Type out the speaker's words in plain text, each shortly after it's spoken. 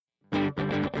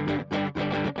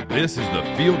This is the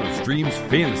Field of Streams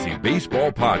Fantasy Baseball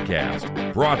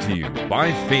Podcast, brought to you by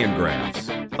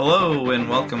Fangraphs. Hello and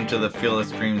welcome to the Field of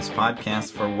Streams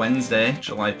Podcast for Wednesday,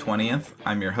 July 20th.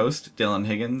 I'm your host, Dylan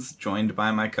Higgins, joined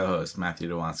by my co-host, Matthew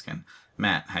DeWaskin.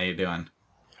 Matt, how you doing?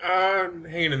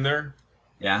 Hanging in there.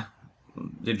 Yeah?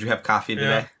 Did you have coffee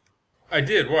today? I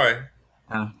did. Why?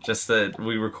 Just that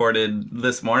we recorded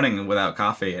this morning without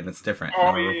coffee, and it's different.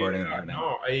 Oh, we're yeah, recording right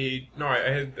now. I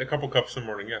had a couple cups in the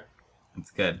morning. Yeah,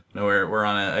 It's good. No, we're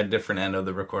on a different end of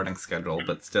the recording schedule,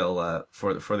 but still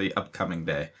for the upcoming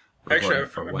day. Actually,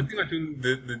 I've been thinking about doing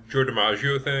the Joe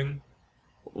DiMaggio thing.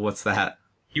 What's that?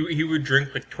 He would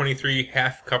drink like 23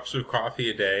 half cups of coffee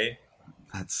a day.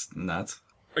 That's nuts.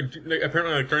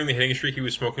 Apparently, during the hitting streak, he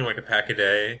was smoking like a pack a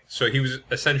day. So he was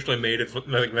essentially made of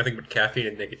nothing but caffeine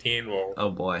and nicotine. While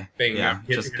oh boy,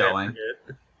 just going.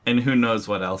 And who knows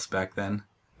what else back then?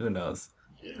 Who knows?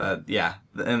 Yeah,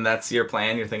 and that's your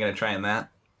plan. You're thinking of trying that?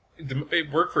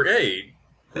 It worked for A.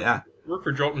 Yeah, worked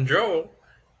for Jolton Joe.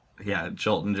 Yeah,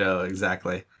 Jolton Joe,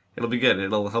 exactly. It'll be good.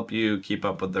 It'll help you keep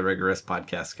up with the rigorous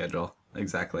podcast schedule.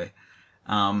 Exactly.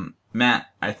 Matt,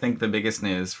 I think the biggest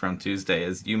news from Tuesday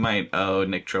is you might owe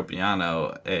Nick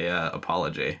Tropiano a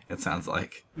apology, it sounds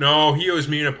like. No, he owes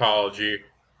me an apology.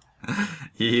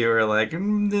 You were like,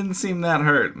 didn't seem that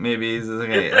hurt. Maybe he's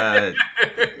okay.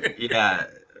 Yeah,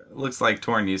 looks like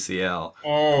torn UCL.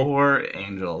 Oh. Poor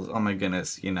Angels. Oh my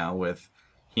goodness, with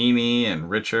Heaney and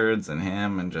Richards and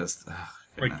him and just...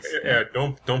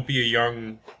 don't be a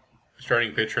young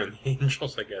starting pitcher in the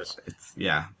Angels, I guess.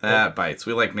 That bites.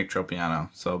 We like Nick Tropiano,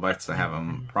 so it bites to have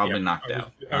him probably knocked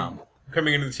out.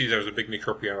 Coming into the season, I was a big Nick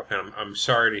Tropiano fan. I'm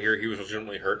sorry to hear he was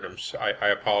legitimately hurt, and I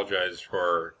apologize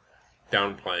for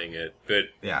downplaying it. But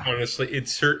honestly,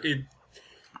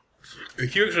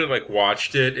 if you actually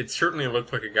watched it, it certainly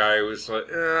looked like a guy who was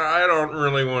like, I don't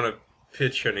really want to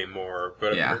pitch anymore.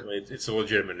 But apparently, it's a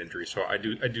legitimate injury, so I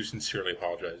do sincerely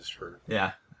apologize for.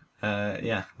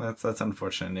 That's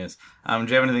unfortunate news. Do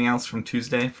you have anything else from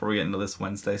Tuesday before we get into this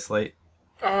Wednesday slate?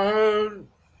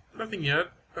 Nothing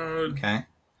yet. Okay.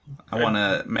 I want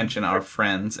to mention our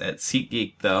friends at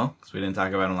SeatGeek, though, because we didn't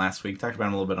talk about them last week. Talked about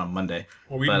them a little bit on Monday.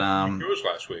 Well, we chose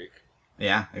last week.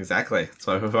 Yeah, exactly.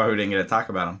 So why we didn't get to talk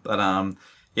about them. But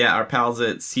our pals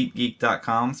at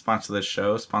SeatGeek.com sponsor this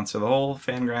show, sponsor the whole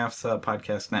Fangraphs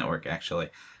podcast network, actually.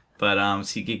 But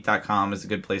SeatGeek.com is a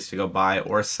good place to go buy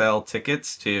or sell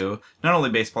tickets to not only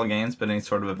baseball games, but any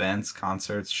sort of events,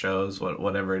 concerts, shows,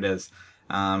 whatever it is.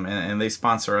 And they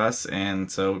sponsor us.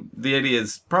 And so the idea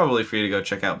is probably for you to go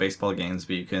check out baseball games,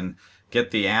 but you can get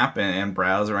the app and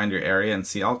browse around your area and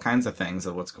see all kinds of things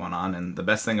of what's going on. And the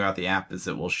best thing about the app is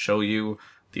it will show you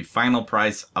the final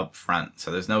price up front. So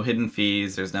there's no hidden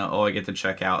fees. There's no, I get to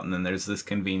check out, and then there's this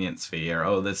convenience fee,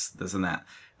 or, this and that.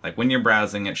 Like when you're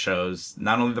browsing, it shows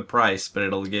not only the price, but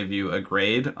it'll give you a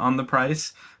grade on the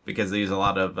price because they use a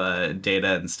lot of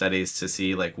data and studies to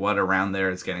see what around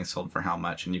there is getting sold for how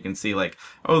much. And you can see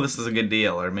this is a good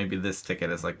deal, or maybe this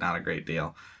ticket is not a great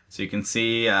deal. So you can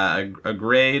see a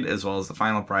grade as well as the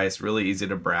final price, really easy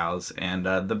to browse. And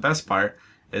the best part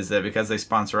is that because they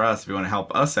sponsor us, if you want to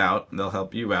help us out, they'll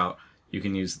help you out. You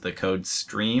can use the code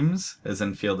STREAMS, as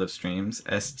in Field of Streams,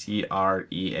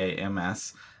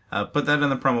 STREAMS. Put that in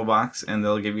the promo box, and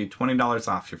they'll give you $20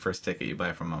 off your first ticket you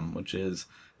buy from them, which is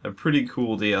a pretty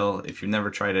cool deal. If you've never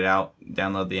tried it out,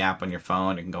 download the app on your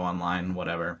phone. You can go online,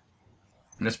 whatever.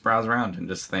 And just browse around and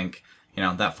just think,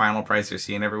 that final price you're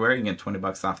seeing everywhere, you can get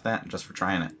 $20 off that just for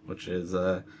trying it, which is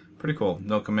pretty cool.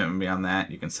 No commitment beyond that.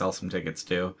 You can sell some tickets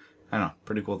too. I don't know,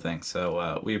 pretty cool thing.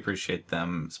 So we appreciate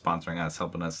them sponsoring us,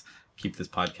 helping us keep this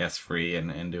podcast free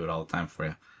and do it all the time for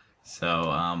you. So,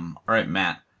 all right,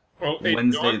 Matt. Well, hey,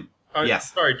 Wednesday.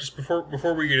 Yes. Sorry, just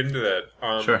before we get into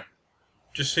that. Sure.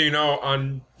 Just so you know,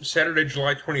 on Saturday,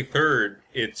 July 23rd,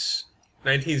 it's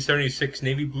 1976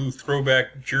 Navy Blue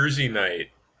Throwback Jersey Night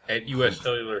at U.S.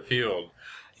 Cellular Field.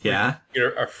 Yeah. You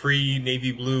get a free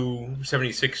Navy Blue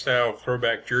 76 style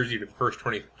throwback jersey to the first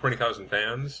 20,000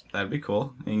 fans. That'd be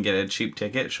cool. You can get a cheap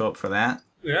ticket. Show up for that.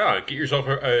 Yeah, get yourself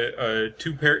a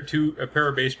pair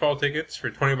of baseball tickets for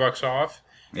 $20 off.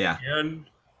 Yeah. And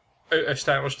a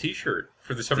stylish T-shirt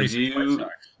for the 76 White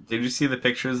Sox. Did you see the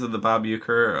pictures of the Bob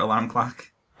Uecker alarm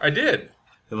clock? I did.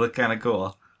 It looked kind of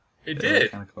cool. It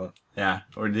did. Kind of cool. Yeah.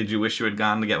 Or did you wish you had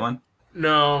gone to get one?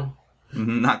 No.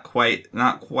 Not quite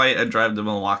a drive to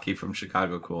Milwaukee from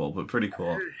Chicago cool, but pretty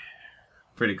cool.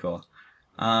 Pretty cool.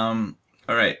 All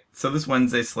right. So this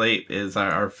Wednesday slate is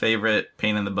our favorite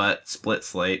pain in the butt split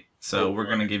slate. So we're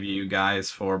going to give you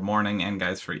guys for morning and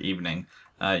guys for evening.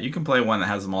 You can play one that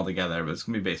has them all together, but it's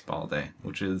going to be baseball day,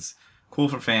 which is cool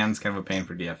for fans, kind of a pain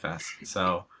for DFS.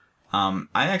 So I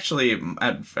actually,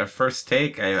 at first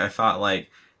take, I thought like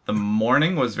the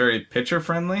morning was very pitcher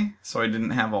friendly, so I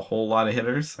didn't have a whole lot of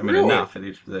hitters. I mean, Really? enough at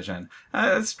each position.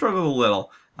 I struggled a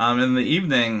little. In the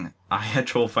evening, I had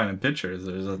trouble finding pitchers.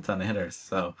 There's a ton of hitters.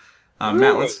 So,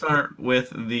 Matt, let's start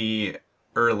with the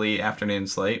early afternoon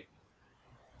slate.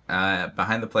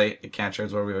 Behind the plate, the catcher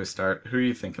is where we always start. Who are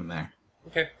you thinking there?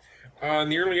 Okay. In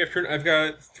the early afternoon, I've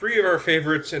got 3 of our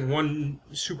favorites and 1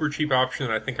 super cheap option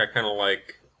that I think I kind of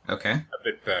like Okay. a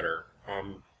bit better.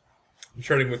 I'm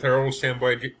starting with our old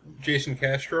standby, Jason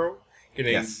Castro,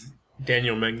 getting Yes.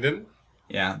 Daniel Mengden.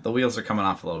 Yeah, the wheels are coming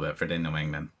off a little bit for Daniel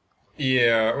Mengden.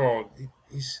 Yeah, well,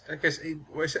 he's. I guess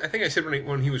I think I said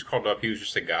when he was called up, he was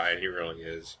just a guy, and he really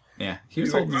is. Yeah, he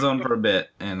was holding his own for a bit,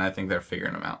 and I think they're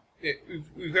figuring him out.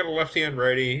 We've got a lefty and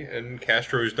righty, and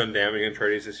Castro has done damage against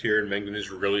righties this year, and Mengden has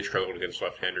really struggled against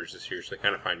left-handers this year, so they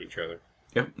kind of find each other.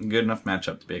 Yep, good enough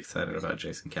matchup to be excited about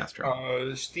Jason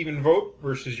Castro. Stephen Vogt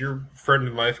versus your friend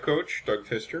and life coach, Doug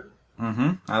Fister.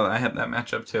 Mm-hmm. I had that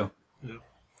matchup too.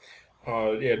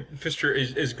 Yeah, Fister,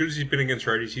 as good as he's been against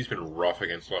righties, he's been rough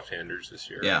against left-handers this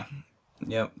year. Yeah.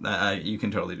 Yep, you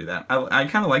can totally do that. I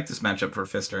kind of like this matchup for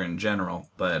Fister in general,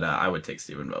 but I would take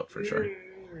Stephen Vogt for sure.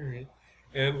 All right.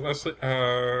 And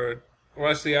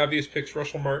lastly, obvious picks,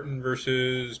 Russell Martin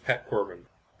versus Pat Corbin.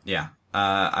 Yeah,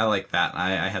 I like that.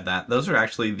 I had that. Those are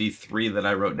actually the 3 that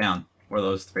I wrote down, were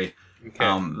those 3.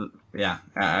 Okay. Yeah,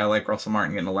 I like Russell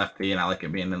Martin getting a lefty, and I like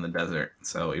it being in the desert.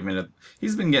 So even if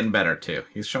he's been getting better too,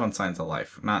 he's showing signs of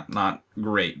life. Not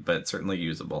great, but certainly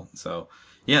usable. So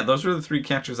yeah, those were the 3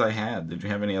 catchers I had. Did you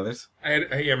have any others? I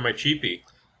had my cheapie.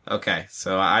 Okay,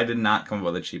 so I did not come up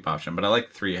with a cheap option, but I like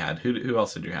the 3 you had. Who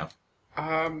else did you have?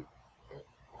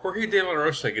 Jorge De La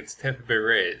Rosa gets Tampa Bay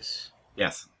Rays.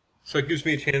 Yes. So it gives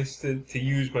me a chance to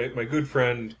use my good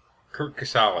friend Kurt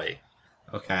Casale.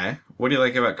 Okay. What do you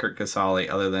like about Kurt Casale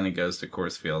other than he goes to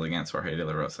Coors Field against Jorge De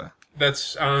La Rosa?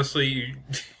 That's honestly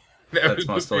That's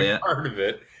mostly it. Part of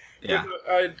it. Yeah.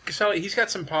 But, Casale, he's got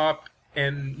some pop,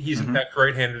 and he's in fact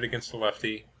right-handed against the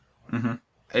lefty. Mm-hmm.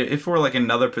 If we're like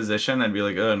another position, I'd be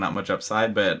like, oh, not much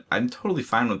upside, but I'm totally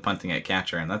fine with punting at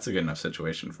catcher, and that's a good enough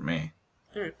situation for me.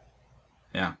 All right.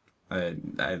 Yeah.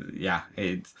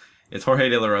 It's Jorge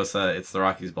De La Rosa, it's the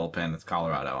Rockies bullpen, it's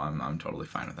Colorado. I'm totally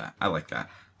fine with that. I like that.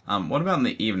 What about in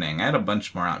the evening? I had a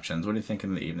bunch more options. What do you think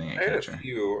in the evening at catcher? I had a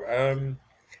few.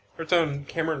 It's on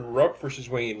Cameron Rupp versus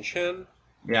Wei Chen.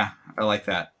 Yeah, I like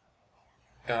that.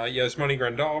 Yasmani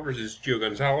Grandal versus Gio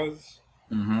Gonzalez.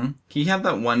 Mm-hmm. He had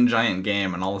that one giant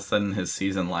game, and all of a sudden his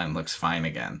season line looks fine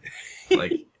again.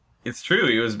 Like, it's true.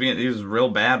 He was real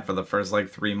bad for the first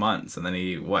 3 months, and then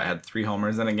he had 3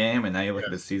 homers in a game, and now you look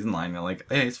at his season line, and you're like,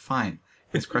 hey, he's fine.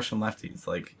 He's crushing lefties.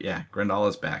 Grandal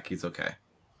is back. He's okay.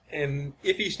 And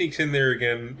if he sneaks in there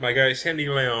again, my guy Sandy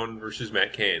Leon versus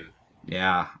Matt Cain.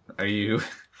 Yeah.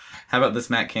 How about this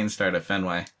Matt Cain start at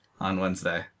Fenway on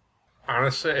Wednesday?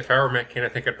 Honestly, if I were Matt Cain, I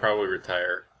think I'd probably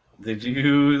retire. Did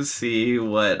you see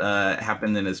what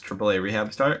happened in his AAA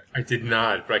rehab start? I did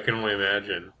not, but I can only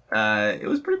imagine. It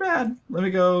was pretty bad. Let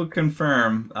me go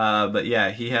confirm. But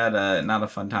yeah, he had not a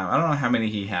fun time. I don't know how many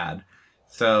he had.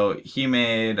 So he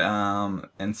made,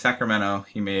 in Sacramento,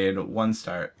 he made 1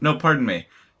 start. No, pardon me.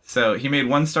 So he made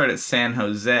 1 start at San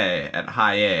Jose at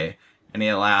high A, and he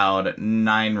allowed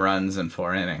 9 runs in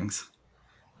 4 innings.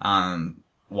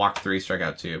 Walked 3, struck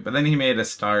out 2. But then he made a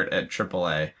start at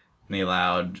AAA, and he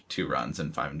allowed 2 runs,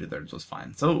 and 5 2/3 was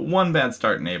fine. So 1 bad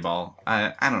start in A-ball.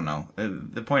 I don't know.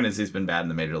 The point is he's been bad in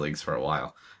the major leagues for a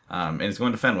while. And he's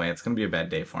going to Fenway. It's going to be a bad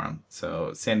day for him.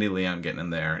 So Sandy Leon getting in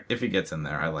there. If he gets in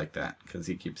there, I like that, because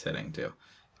he keeps hitting, too.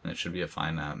 And it should be a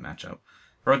fine matchup.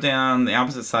 Wrote down the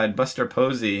opposite side, Buster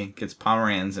Posey gets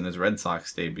Pomeranz in his Red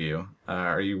Sox debut.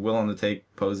 Are you willing to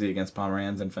take Posey against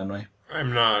Pomeranz in Fenway?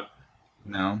 I'm not.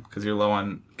 No, because you're low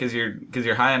on, because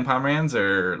you're high on Pomeranz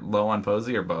or low on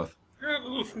Posey or both. A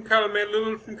little from column A, a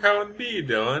little from column B,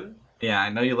 Dylan. Yeah, I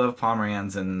know you love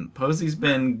Pomeranz, and Posey's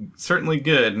been certainly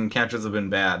good, and catches have been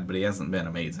bad, but he hasn't been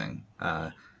amazing.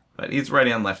 But he's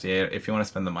righty on lefty. If you want to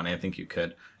spend the money, I think you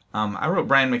could. I wrote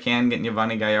Brian McCann getting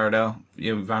Yovani Gallardo.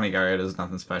 Yovani Gallardo is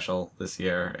nothing special this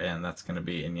year, and that's going to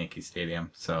be in Yankee Stadium,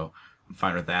 so I'm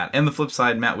fine with that. And the flip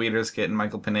side, Matt Wieters getting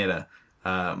Michael Pineda.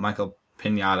 Michael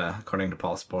Pinata, according to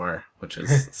Paul Sporer, which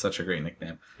is such a great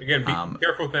nickname. Again, be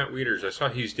careful with Matt Wieters. I saw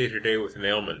he's day-to-day with an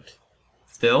ailment.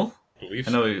 Still? I believe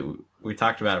so. I know we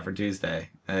talked about it for Tuesday.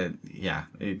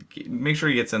 Make sure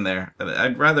he gets in there.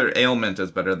 I'd rather ailment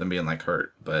is better than being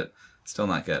hurt, but still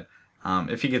not good.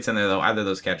 If he gets in there, though, either of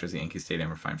those catchers at Yankee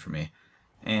Stadium are fine for me.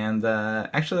 And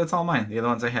actually, that's all mine. The other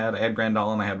ones I had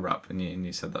Grandal and I had Rupp, and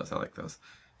you said those. I like those.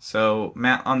 So,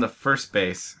 Matt, on the first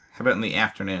base, How about in the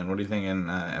afternoon? What are you thinking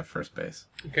at first base?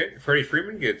 Okay, Freddie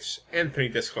Freeman gets Anthony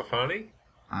DeSclafani.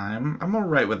 I'm all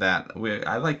right with that.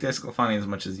 I like DeSclafani as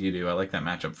much as you do. I like that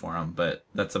matchup for him, but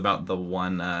that's about the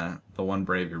one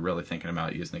Brave you're really thinking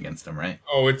about using against him, right?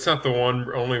 Oh, it's not the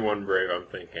only one Brave I'm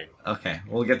thinking. Okay,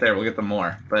 we'll get there. We'll get them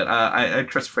more, but I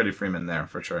trust Freddie Freeman there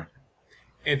for sure.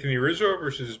 Anthony Rizzo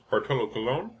versus Bartolo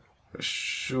Colon.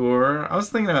 Sure. I was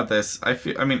thinking about this.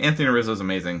 I mean, Anthony Rizzo's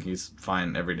amazing. He's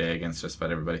fine every day against just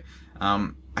about everybody.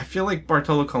 I feel like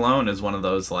Bartolo Colon is one of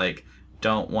those like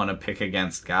don't want to pick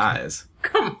against guys.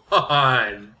 Come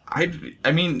on.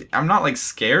 I mean, I'm not like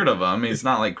scared of him. He's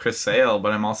not like Chris Sale,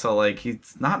 but I'm also like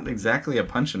he's not exactly a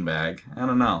punching bag. I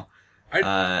don't know.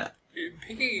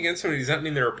 Picking against somebody does not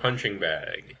mean they're a punching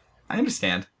bag. I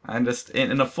understand. I'm just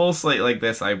in a full slate like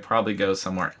this. I'd probably go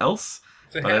somewhere else.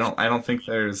 But I don't think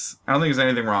there's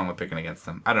anything wrong with picking against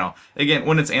him. I don't know. Again,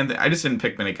 when it's Anthony, I just didn't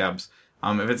pick many Cubs.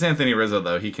 If it's Anthony Rizzo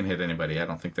though, he can hit anybody. I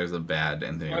don't think there's a bad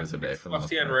Anthony Rizzo day for the most part.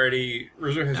 Lefty and righty.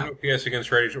 Rizzo has an OPS against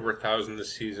righties over 1,000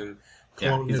 this season.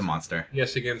 Yeah, he's a monster.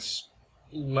 Yes, against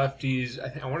lefties.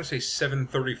 I want to say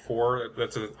 734.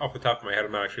 That's off the top of my head.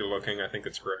 I'm not actually looking. I think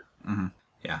it's correct. Mm-hmm.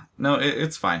 Yeah. No,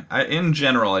 it's fine. In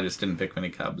general, I just didn't pick many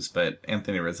Cubs, but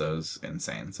Anthony Rizzo's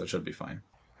insane, so it should be fine.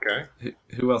 Okay.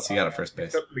 Who else you got at first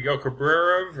base? Miguel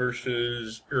Cabrera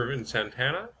versus Irvin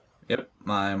Santana. Yep,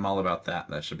 I'm all about that.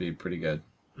 That should be pretty good.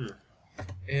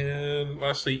 And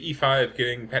lastly, E5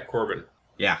 getting Pat Corbin.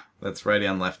 Yeah, that's righty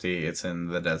on lefty. It's in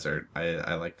the desert.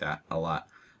 I like that a lot.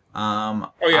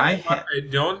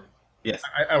 Dylan? Yes.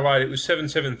 I lied. It was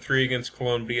 7-7-3 against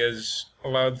Colon. He has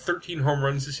allowed 13 home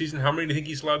runs this season. How many do you think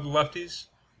he's allowed to lefties?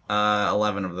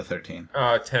 11 of the 13.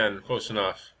 10. Close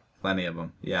enough. Plenty of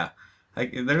them. Yeah.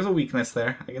 There's a weakness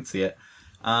there. I can see it.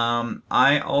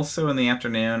 I also, in the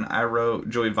afternoon, I wrote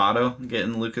Joey Votto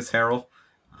getting Lucas Harrell.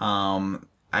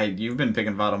 You've been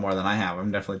picking Votto more than I have.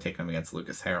 I'm definitely taking him against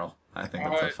Lucas Harrell. I think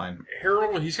that's a fine...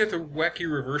 Harrell, he's got the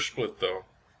wacky reverse split, though.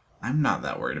 I'm not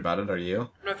that worried about it, are you?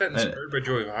 I'm not that inspired by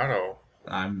Joey Votto.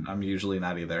 I'm usually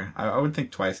not either. I would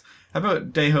think twice. How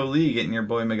about Dae-Ho Lee getting your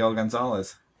boy Miguel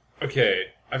Gonzalez? Okay,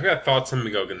 I've got thoughts on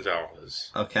Miguel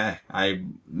Gonzalez. Okay,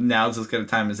 now's as good a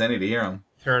time as any to hear him.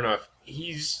 Fair enough.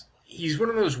 He's one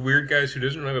of those weird guys who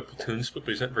doesn't have a platoon split,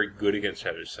 but he's not very good against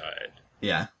either side.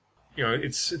 Yeah. You know,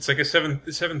 it's like a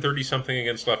 730 something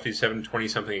against lefties, 720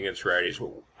 something against righties.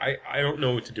 Well, I don't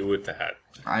know what to do with that.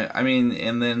 I mean,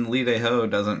 and then Lee Dae-Ho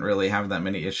doesn't really have that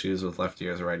many issues with lefty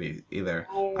or righty either.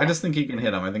 Oh, I just think he can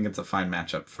hit him. I think it's a fine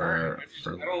matchup for.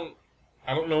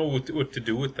 I don't know what to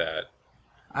do with that.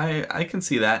 I can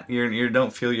see that. You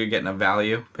don't feel you're getting a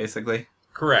value, basically.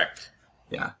 Correct.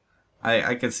 Yeah,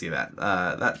 I can see that.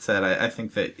 That said, I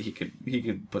think that he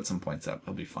could put some points up.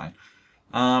 He'll be fine.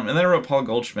 And then I wrote Paul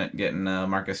Goldschmidt getting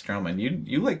Marcus Stroman.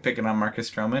 You like picking on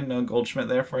Marcus Stroman? No Goldschmidt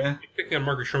there for you? Picking on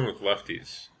Marcus Stroman with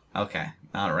lefties. Okay,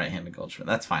 not a right-handed Goldschmidt.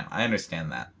 That's fine. I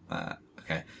understand that.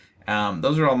 Okay.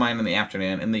 Those are all mine in the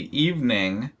afternoon. In the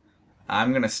evening,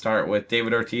 I'm going to start with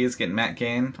David Ortiz getting Matt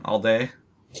Cain all day.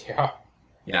 Yeah.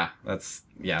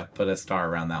 Yeah, put a star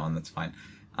around that one. That's fine.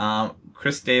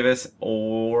 Chris Davis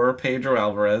or Pedro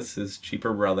Alvarez, his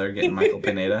cheaper brother, getting Michael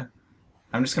Pineda.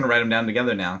 I'm just going to write them down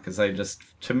together now because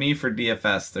to me, for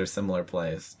DFS, they're similar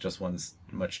plays. Just one's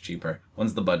much cheaper.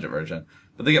 One's the budget version.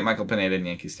 But they get Michael Pineda in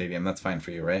Yankee Stadium. That's fine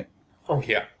for you, right? Oh,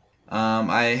 yeah.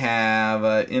 I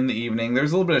have, in the evening,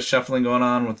 there's a little bit of shuffling going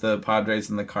on with the Padres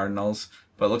and the Cardinals.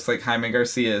 But it looks like Jaime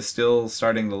Garcia is still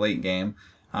starting the late game.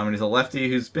 And he's a lefty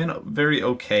who's been very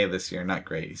okay this year. Not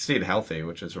great. He stayed healthy,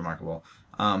 which is remarkable.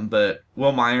 But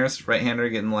Will Myers, right-hander,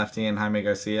 getting lefty, and Jaime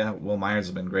Garcia. Will Myers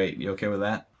has been great. You okay with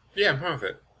that? Yeah, I'm fine with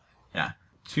it. Yeah.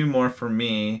 Two more for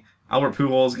me. Albert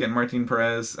Pujols getting Martin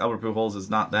Perez. Albert Pujols is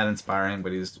not that inspiring,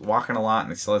 but he's walking a lot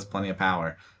and he still has plenty of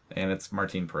power. And it's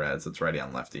Martin Perez. It's righty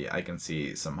on lefty. I can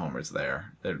see some homers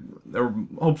there. There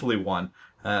hopefully one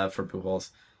for Pujols.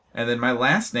 And then my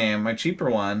last name, my cheaper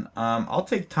one, I'll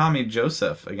take Tommy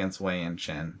Joseph against Wei-Yin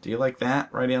Chen. Do you like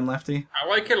that, righty on lefty? I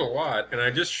like it a lot, and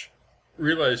I just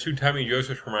realized who Tommy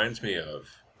Joseph reminds me of.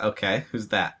 Okay, who's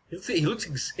that? He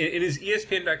looks in his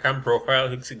ESPN.com profile,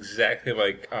 he looks exactly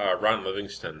like Ron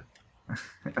Livingston.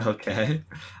 Okay.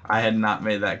 I had not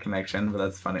made that connection, but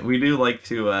that's funny. We do like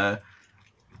to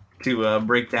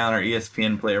break down our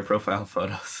ESPN player profile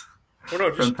photos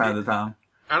from time to time.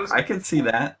 Honestly, I can see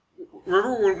that.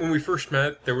 Remember when we first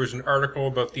met, there was an article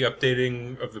about the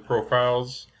updating of the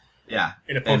profiles? Yeah.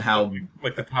 And how...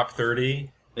 Like the top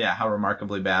 30? Yeah, how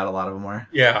remarkably bad a lot of them were.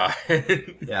 Yeah.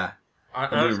 Yeah. I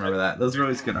do remember that. Those were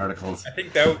always good articles. I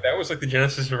think that was like the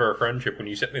genesis of our friendship when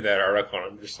you sent me that article,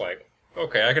 and I'm just like,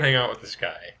 okay, I can hang out with this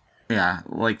guy. Yeah,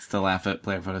 likes to laugh at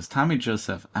player photos. Tommy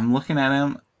Joseph. I'm looking at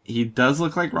him. He does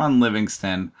look like Ron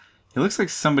Livingston. He looks like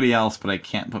somebody else, but I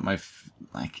can't put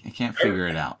I can't figure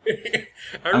it out.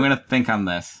 I'm gonna think on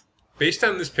this. Based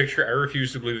on this picture, I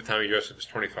refuse to believe that Tommy Joseph is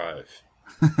 25.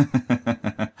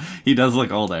 He does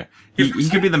look older. He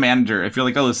could be the manager. If you're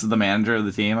like, oh, this is the manager of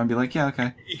the team, I'd be like, yeah,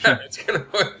 okay. Yeah, sure. It's kind of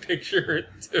what I picture it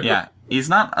too. Yeah, he's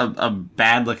not a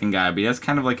bad looking guy, but he has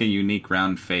kind of like a unique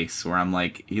round face where I'm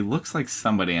like, he looks like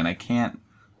somebody, and I can't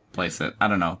place it. I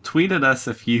don't know. Tweet at us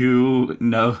if you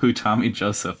know who Tommy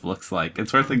Joseph looks like.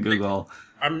 It's worth a Google.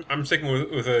 I'm sticking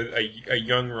with a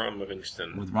young Ron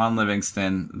Livingston. With Ron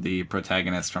Livingston, the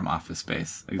protagonist from Office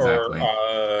Space. Exactly.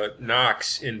 Or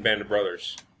Knox in Band of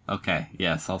Brothers. Okay,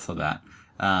 yes, also that.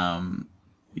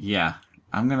 Yeah.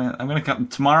 I'm gonna come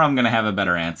tomorrow. I'm gonna have a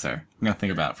better answer. I'm gonna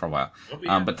think about it for a while.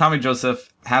 But Tommy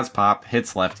Joseph has pop,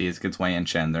 hits lefties, gets Wei and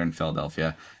Chen. They're in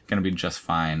Philadelphia. Gonna be just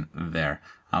fine there.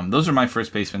 Those are my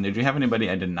first basemen. Did you have anybody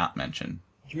I did not mention?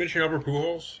 Did you mention Albert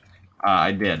Pujols?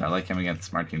 I did. I like him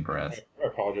against Martin Perez. I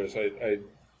apologize.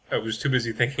 I was too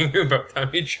busy thinking about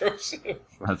Tommy Joseph.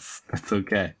 That's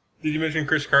okay. Did you mention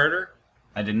Chris Carter?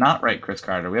 I did not write Chris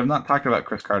Carter. We have not talked about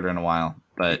Chris Carter in a while,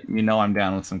 but I'm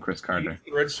down with some Chris Carter.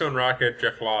 Redstone Rocket,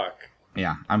 Jeff Locke.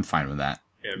 Yeah, I'm fine with that.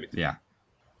 Yeah, me too. Yeah.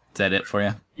 Is that it for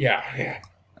you? Yeah.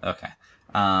 Okay.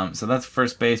 So that's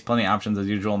first base. Plenty of options as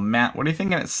usual. Matt, what are you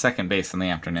thinking at second base in the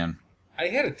afternoon? I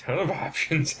had a ton of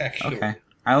options, actually. Okay.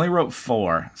 I only wrote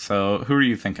 4, so who are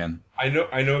you thinking? I know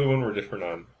the one we're different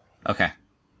on. Okay.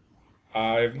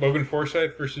 Logan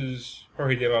Forsythe versus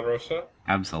Jorge De La Rosa.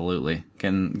 Absolutely.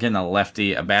 Getting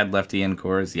a bad lefty in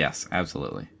Coors, yes,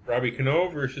 absolutely. Robbie Cano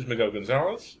versus Miguel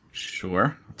Gonzalez.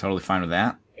 Sure. Totally fine with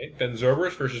that. Okay. Ben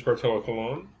Zobrist versus Bartolo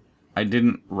Colon. I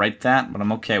didn't write that, but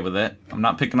I'm okay with it. I'm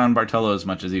not picking on Bartolo as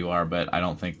much as you are, but I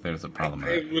don't think there's a problem with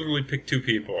it. I literally picked 2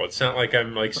 people. It's not like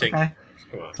I'm saying... Okay.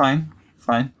 Come on.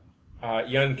 Fine.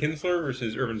 Jan Kinsler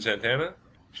versus Irvin Santana.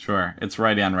 Sure. It's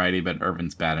righty on righty, but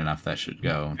Irvin's bad enough that should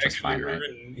go just fine, right?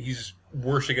 Irvin, he's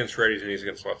worse against righties than he's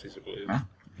against lefties, I believe. Yeah,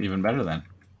 even better then.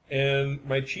 And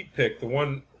my cheap pick, the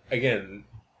one, again,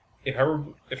 if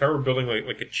I were building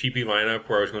like a cheapy lineup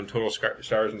where I was going total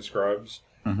stars and scrubs,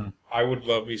 I would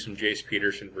love me some Jace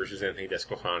Peterson versus Anthony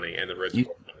DeSclafani and the Reds.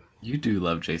 You do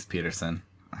love Jace Peterson.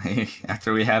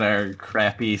 After we had our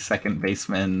crappy second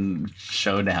baseman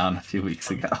showdown a few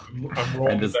weeks ago. I'm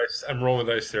rolling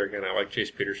the dice there again. I like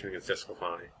Jace Peterson against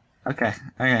DeSclafani. Okay,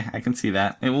 I can see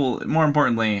that. It will. More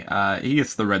importantly, he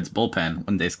gets the Reds bullpen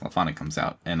when DeSclafani comes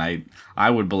out, and I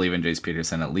would believe in Jace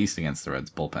Peterson at least against the Reds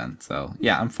bullpen. So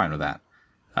yeah, I'm fine with that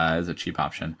as a cheap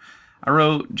option. I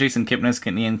wrote Jason Kipnis,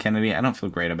 Ian Kennedy. I don't feel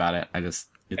great about it. That's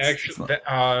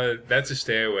a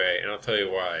stay away, and I'll tell you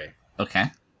why.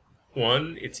 Okay.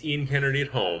 1, it's Ian Kennedy at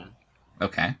home.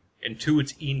 Okay. And 2,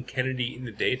 it's Ian Kennedy in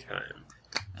the daytime.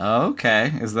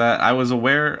 Okay. I was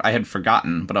aware, I had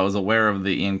forgotten, but I was aware of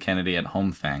the Ian Kennedy at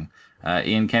home thing.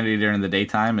 Ian Kennedy during the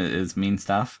daytime is mean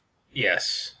stuff?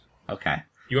 Yes. Okay.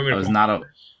 You want me to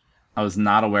I was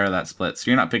not aware of that split.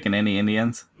 So you're not picking any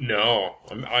Indians? No.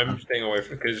 I'm staying away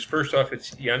from it. Because first off,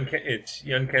 it's young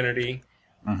Kennedy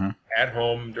at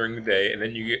home during the day, and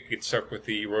then you get stuck with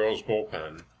the Royals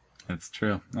bullpen. That's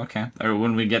true. Okay. Or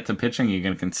when we get to pitching, you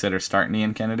going to consider starting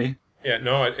Ian Kennedy? Yeah,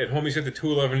 no. At home, he's got the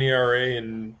 2.11 ERA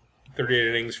in 38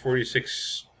 innings,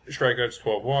 46 strikeouts,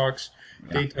 12 walks.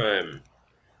 Yeah. Daytime,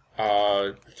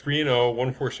 3-0,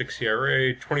 1.46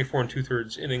 ERA, 24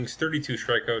 2/3 innings, 32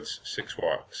 strikeouts, 6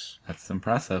 walks. That's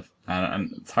impressive.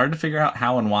 It's hard to figure out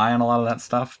how and why on a lot of that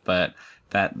stuff, but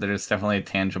there's definitely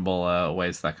tangible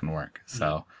ways that can work.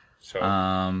 So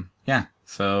yeah.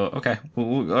 So, okay.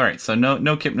 All right. So, no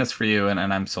Kipnis for you, and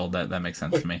I'm sold. That makes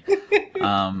sense to me.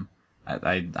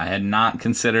 I had not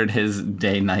considered his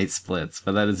day-night splits,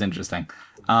 but that is interesting.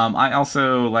 I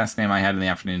also, last name I had in the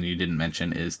afternoon you didn't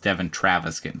mention is Devin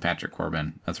Travis getting Patrick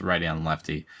Corbin. That's righty on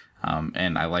lefty.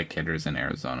 And I like hitters in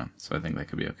Arizona, so I think that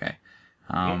could be okay.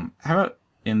 How about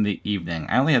in the evening?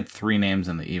 I only had 3 names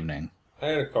in the evening. I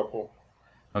had a couple.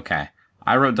 Okay.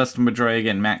 I wrote Dustin Pedroia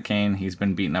again, Matt Cain. He's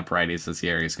been beating up righties this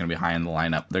year. He's going to be high in the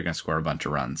lineup. They're going to score a bunch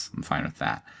of runs. I'm fine with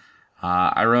that.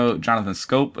 I wrote Jonathan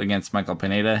Scope against Michael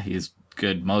Pineda. He's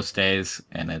good most days,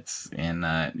 and it's in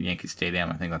Yankee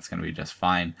Stadium. I think that's going to be just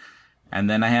fine. And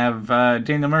then I have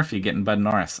Daniel Murphy getting Bud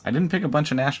Norris. I didn't pick a bunch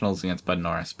of Nationals against Bud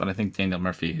Norris, but I think Daniel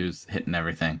Murphy, who's hitting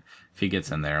everything, if he gets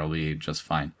in there, will be just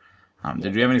fine.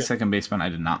 Did you have any second baseman I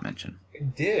did not mention? I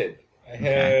did. I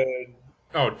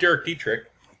had Derek Dietrich.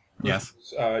 Yes.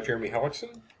 Jeremy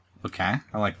Hellickson. Okay,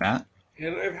 I like that.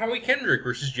 And I have Howie Kendrick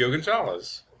versus Joe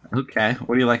Gonzalez. Okay,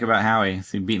 what do you like about Howie?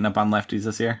 Is he beating up on lefties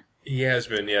this year? He has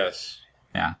been, yes.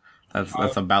 Yeah.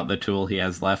 That's about the tool he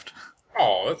has left.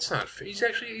 Oh, that's not fair.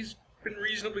 He's been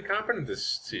reasonably competent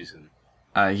this season.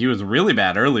 He was really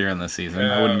bad earlier in the season.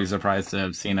 I wouldn't be surprised to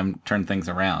have seen him turn things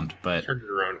around. But turned it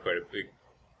around quite a bit.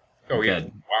 Oh, yeah.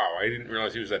 Wow, I didn't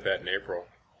realize he was that bad in April.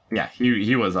 Yeah,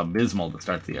 he was abysmal to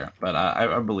start the year. But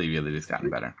I believe you that he's gotten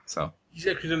better. So he's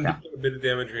actually done a bit of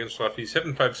damage against lefties.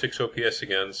 7.56 OPS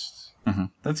against. Mm-hmm.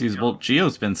 That's usable.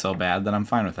 Gio's been so bad that I'm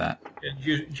fine with that. Yeah,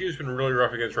 Gio's been really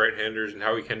rough against right-handers, and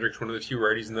Howie Kendrick's one of the few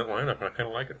righties in that lineup, and I kind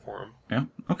of like it for him. Yeah,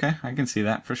 okay, I can see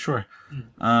that for sure.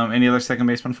 Any other second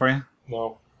baseman for you? No.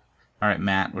 All right,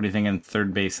 Matt, what do you think in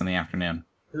third base in the afternoon?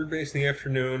 Third base in the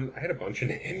afternoon, I had a bunch of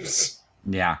names.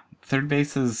 Yeah, third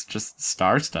base is just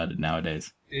star-studded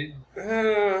nowadays.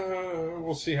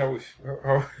 We'll see how we...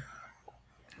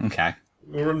 Okay.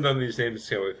 We'll run down these names and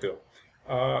see how we feel.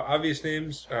 Obvious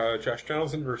names, Josh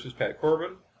Donaldson versus Pat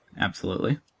Corbin.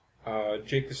 Absolutely.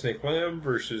 Jake the Snake Lamb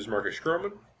versus Marcus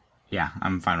Stroman. Yeah,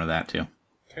 I'm fine with that, too.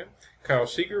 Okay. Kyle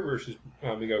Seager versus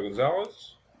Miguel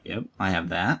Gonzalez. Yep, I have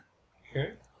that.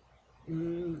 Okay.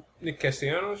 Nick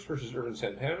Castellanos versus Irvin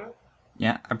Santana.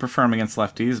 Yeah, I prefer him against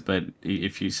lefties, but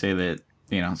if you say that,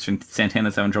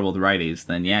 Santana's having trouble with righties,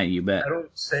 then yeah, you bet. I don't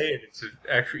say it.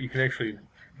 You can actually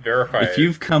verify if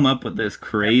you've come up with this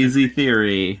crazy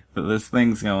theory that this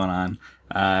thing's going on,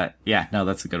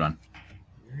 that's a good one.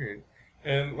 Right.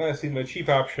 And lastly, my cheap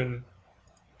option,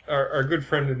 our good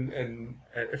friend and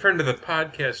a friend of the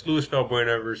podcast, Luis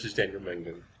Valbuena versus Daniel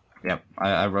Mengden. Yep,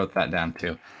 I wrote that down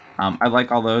too. I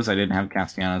like all those. I didn't have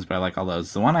Castellanos, but I like all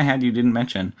those. The one I had you didn't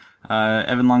mention,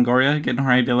 Evan Longoria getting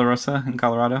Jorge De La Rosa in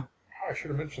Colorado. I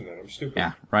should have mentioned that. I'm stupid.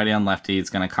 Yeah, righty on lefty. It's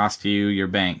going to cost you your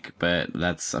bank, but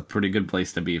that's a pretty good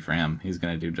place to be for him. He's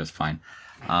going to do just fine.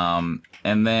 And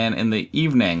then in the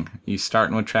evening, you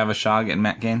starting with Travis Shaw getting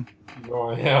Matt Cain?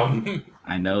 No, I am.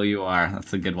 I know you are.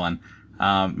 That's a good one.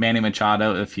 Manny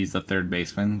Machado, if he's the third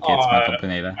baseman, gets Michael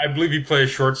Pineda. I believe he plays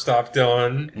shortstop,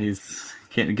 Dylan. He's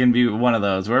going to be one of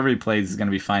those. Wherever he plays, he's going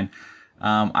to be fine.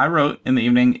 I wrote in the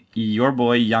evening, your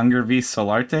boy Younger v.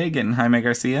 Solarte getting Jaime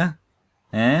Garcia.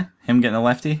 Him getting a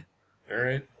lefty? All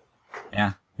right.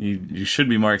 Yeah, you should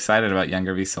be more excited about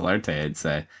Younger v. Solarte, I'd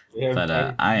say. Yeah, but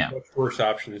I am. Much worse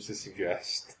options to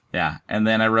suggest. Yeah, and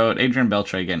then I wrote Adrian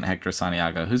Beltre getting Hector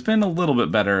Santiago, who's been a little bit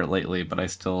better lately, but I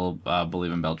still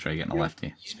believe in Beltre getting a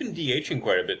lefty. He's been DHing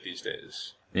quite a bit these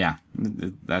days. Yeah,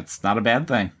 that's not a bad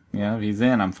thing. If he's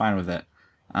in, I'm fine with it.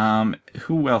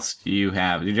 Who else do you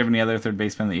have? Did you have any other third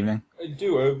baseman in the evening? I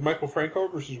do. I have Michael Franco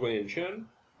versus Wei Chen.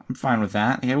 I'm fine with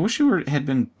that. Yeah, I wish you had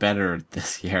been better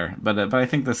this year, but I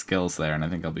think the skill's there, and I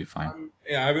think I'll be fine.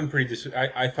 I've been pretty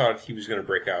I thought he was going to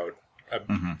break out a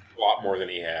lot more than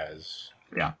he has.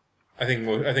 Yeah. I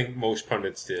think most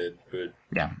pundits did, but...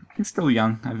 Yeah, he's still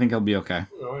young. I think he'll be okay.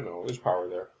 I know. There's power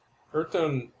there.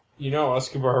 Erton,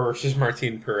 Escobar versus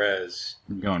Martin Perez.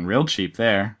 You're going real cheap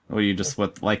there. Well, you just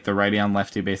like the righty on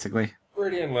lefty, basically?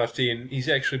 Righty on lefty, and he's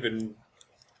actually been...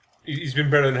 He's been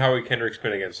better than Howie Kendrick's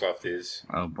been against lefties.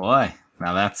 Oh boy!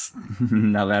 Now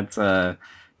that's a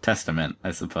testament, I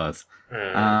suppose.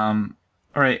 All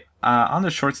right. On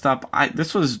the shortstop,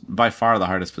 this was by far the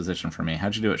hardest position for me.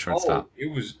 How'd you do at shortstop?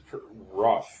 It was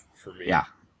rough for me. Yeah,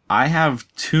 I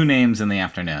have two names in the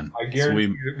afternoon. I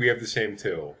guarantee we have the same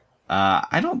two.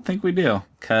 I don't think we do,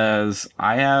 because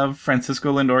I have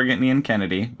Francisco Lindor getting Ian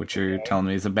Kennedy, which you're telling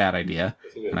me is a bad idea,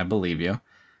 and I believe you.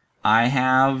 I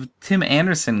have Tim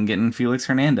Anderson getting Felix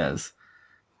Hernandez.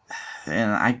 And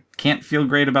I can't feel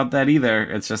great about that either.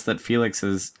 It's just that Felix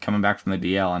is coming back from the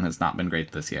DL and has not been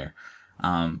great this year.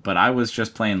 But I was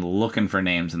just looking for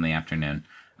names in the afternoon.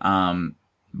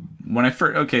 When I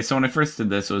first did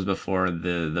this, it was before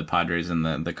the Padres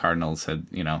and the Cardinals had,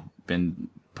 been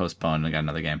postponed and got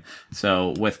another game.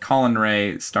 So with Colin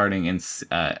Ray starting in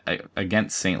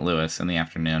against St. Louis in the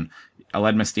afternoon,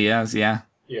 Aledmus Diaz, yeah?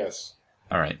 Yes.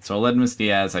 All right, so Aledmus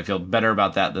Diaz, I feel better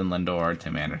about that than Lindor or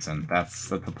Tim Anderson. That's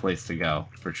the place to go,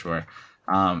 for sure.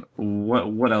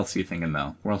 What else are you thinking,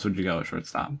 though? Where else would you go at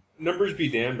shortstop? Numbers be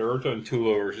damned, Orton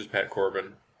Tulo versus Pat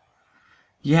Corbin.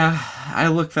 Yeah, I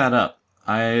looked that up.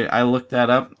 I looked that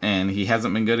up, and he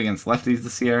hasn't been good against lefties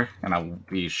this year, and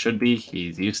he should be.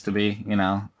 He's used to be,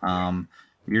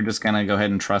 You're just going to go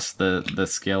ahead and trust the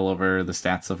skill over the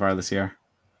stats so far this year?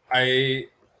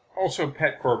 Also,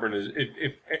 Pat Corbin is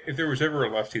if there was ever a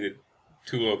lefty that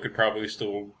Tulo could probably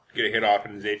still get a hit off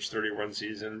in his age 31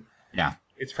 season, yeah,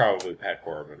 it's probably Pat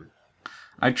Corbin.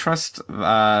 I trust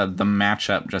the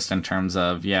matchup just in terms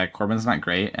of Corbin's not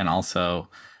great, and also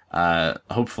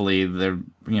hopefully the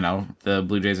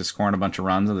Blue Jays are scoring a bunch of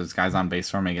runs and there's guys on base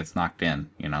for him and he gets knocked in,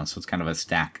 so it's kind of a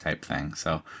stack type thing.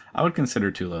 So I would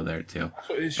consider Tulo there too.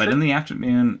 But in the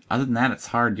afternoon, other than that, it's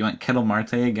hard. You want Ketel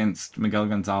Marte against Miguel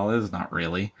Gonzalez? Not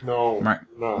really. No.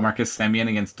 No. Marcus Semien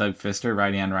against Doug Fister,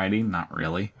 righty on righty? Not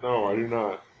really. No, I do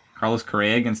not. Carlos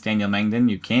Correa against Daniel Mengden?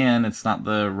 You can. It's not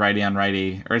the righty on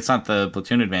righty, or it's not the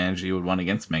platoon advantage you would want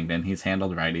against Mengden. He's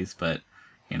handled righties, but,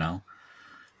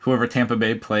 whoever Tampa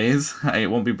Bay plays, it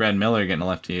won't be Brad Miller getting a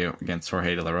lefty against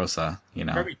Jorge De La Rosa,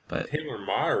 Probably but Taylor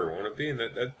Motter, won't it be?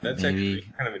 That's maybe,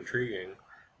 actually kind of intriguing.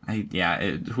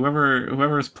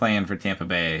 Whoever's playing for Tampa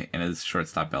Bay and is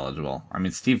shortstop eligible. I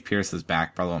mean, Steve Pearce is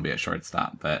back, probably won't be a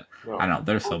shortstop, but I don't know,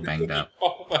 they're so banged up.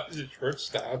 As a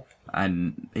shortstop.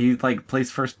 And he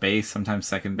plays first base, sometimes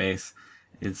second base.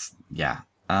 I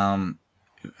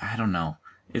don't know.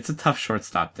 It's a tough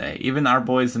shortstop day. Even our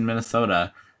boys in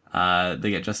Minnesota,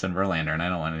 they get Justin Verlander, and I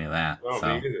don't want any of that. No, so.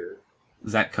 me either.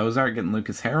 Zach Cozart getting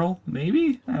Lucas Harrell?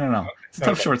 Maybe? I don't know. It's a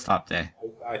tough shortstop day.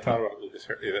 I thought about Lucas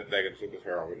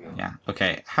Harrell. No. Yeah.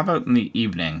 Okay. How about in the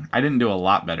evening? I didn't do a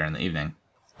lot better in the evening.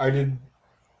 I did.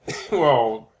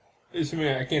 Well,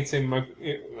 I can't say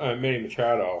Manny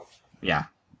Machado. Yeah.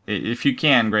 If you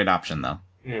can, great option, though.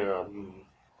 Yeah.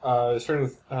 Starting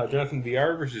with Jonathan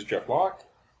VR versus Jeff Locke.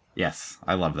 Yes.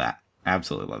 I love that.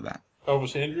 Absolutely love that.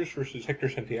 Elvis Andrus versus Hector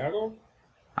Santiago.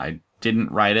 I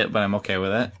didn't write it, but I'm okay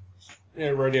with it. Yeah,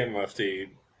 righty and lefty.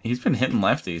 He's been hitting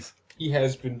lefties. He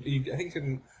has been. I think he's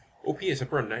been OPS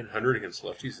up around 900 against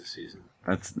lefties this season.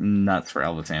 That's nuts for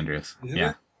Elvis Andrus. Isn't yeah.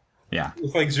 it? Yeah.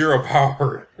 With like zero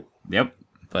power. Yep.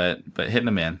 But hitting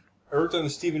him in. I wrote down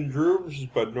Stephen Drew versus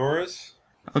Bud Norris.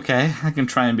 Okay, I can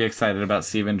try and be excited about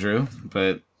Stephen Drew,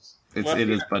 but it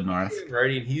is Bud Norris.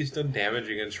 Righty, and he's done damage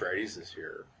against righties this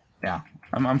year. Yeah,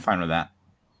 I'm fine with that.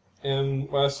 And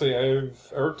lastly, I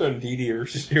wrote down Didi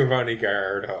versus Giovanni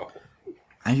Gallardo.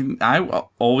 I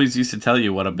always used to tell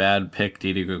you what a bad pick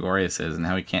Didi Gregorius is and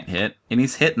how he can't hit, and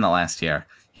he's hit in the last year.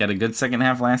 He had a good second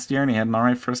half last year, and he had an all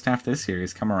right first half this year.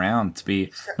 He's come around to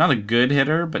be not a good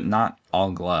hitter, but not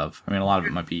all glove. I mean, a lot of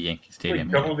it might be Yankee Stadium.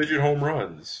 Like double-digit home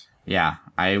runs. Yeah,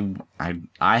 I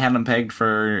had him pegged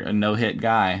for a no-hit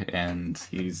guy, and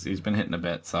he's been hitting a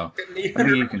bit. So I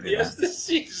think you can do that this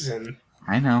season.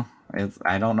 I know.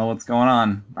 I don't know what's going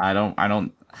on. I don't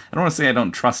want to say I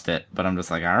don't trust it, but I'm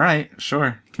just like, all right,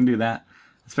 sure, you can do that.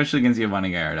 Especially against Giovanni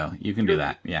Gallardo. You can do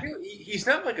that, yeah. He's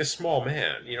not like a small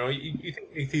man. You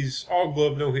think these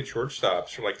all-glove, no-hit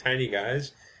shortstops are like tiny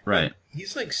guys. Right.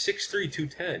 He's like 6'3",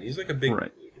 210. He's like a big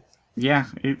dude. Yeah,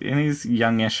 and he's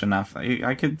youngish enough.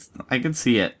 I could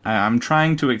see it. I'm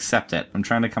trying to accept it. I'm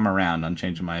trying to come around on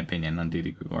changing my opinion on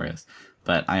Didi Gregorius.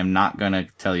 But I am not going to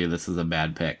tell you this is a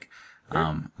bad pick.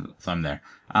 So I'm there.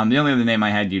 The only other name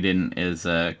I had you didn't is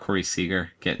Corey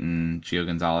Seager getting Gio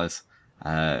Gonzalez.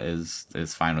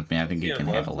 Is fine with me. I think he can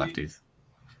handle lefties.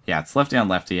 Yeah, it's lefty on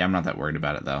lefty. I'm not that worried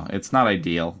about it though. It's not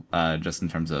ideal, just in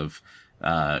terms of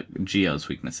Gio's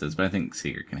weaknesses, but I think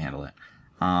Seager can handle it.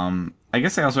 I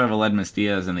guess I also have Aledmus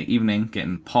Diaz in the evening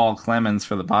getting Paul Clemens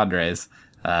for the Padres.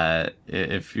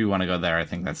 If you want to go there, I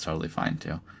think that's totally fine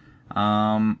too.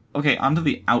 Okay, on to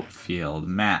the outfield.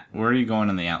 Matt, where are you going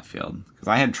in the outfield? Because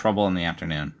I had trouble in the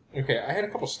afternoon. Okay, I had a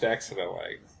couple stacks that I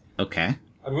liked. Okay.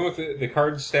 I'm going with the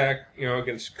card stack,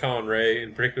 against Colin Ray,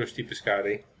 in particular Steve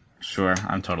Piscotty. Sure,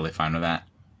 I'm totally fine with that.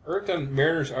 I wrote down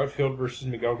Mariners outfield versus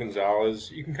Miguel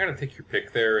Gonzalez. You can kind of take your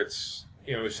pick there. It's,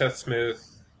 Seth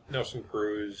Smith, Nelson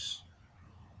Cruz,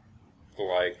 the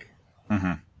like.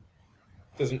 Mm-hmm.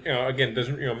 Doesn't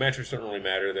matchups don't really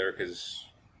matter there because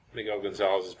Miguel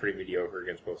Gonzalez is pretty mediocre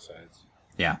against both sides.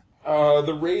 Yeah.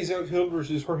 The Rays outfield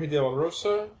versus Jorge De La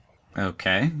Rosa.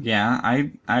 Okay, yeah,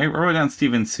 I wrote down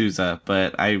Steven Souza,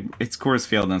 but it's Coors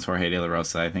Field and it's Jorge De La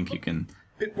Rosa. I think you can.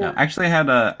 No, actually, I had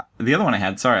the other one I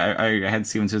had. Sorry, I had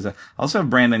Steven Souza. I also have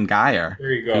Brandon Geyer.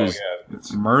 There you go.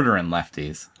 Who's murdering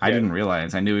lefties. Yeah. I didn't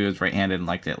realize. I knew he was right-handed and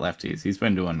liked it lefties. He's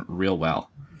been doing real well.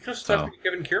 Just left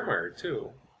Kevin Kiermaier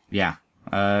too. Yeah,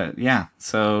 yeah.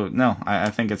 So no, I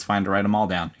think it's fine to write them all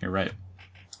down. You're right.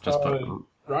 Just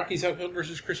Rockies outfield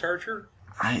versus Chris Archer.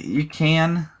 You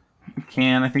can.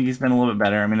 I think he's been a little bit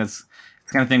better. I mean, it's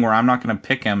the kind of thing where I'm not going to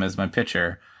pick him as my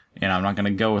pitcher. I'm not going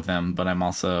to go with him, but I'm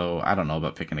also, I don't know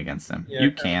about picking against him. Yeah,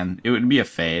 you can. It would be a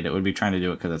fade. It would be trying to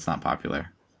do it because it's not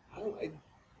popular.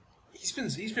 He's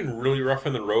been really rough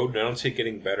on the road, and I don't see it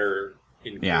getting better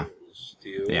in games. Do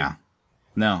you? Yeah.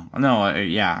 No.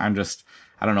 Yeah, I'm just,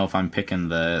 I don't know if I'm picking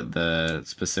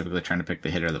specifically trying to pick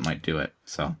the hitter that might do it.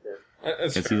 So,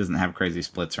 because he doesn't have crazy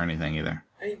splits or anything either.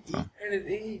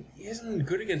 He hasn't been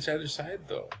good against either side,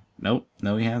 though. Nope,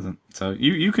 no, he hasn't. So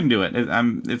you can do it.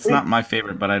 It's not my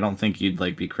favorite, but I don't think you'd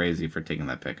be crazy for taking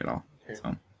that pick at all. Okay.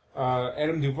 So,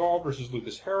 Adam Duvall versus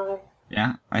Lucas Harrell.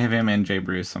 Yeah, I have him and Jay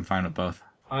Bruce. I'm fine with both.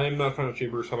 I'm not fine with Jay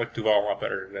Bruce. I like Duvall a lot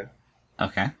better today.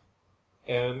 Okay.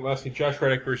 And lastly, Josh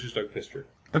Reddick versus Doug Fister.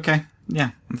 Okay,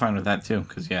 yeah, I'm fine with that too.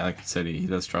 Because like I said, he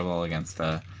does struggle against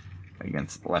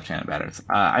left-handed batters.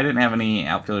 I didn't have any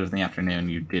outfielders in the afternoon.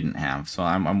 You didn't have, so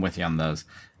I'm with you on those.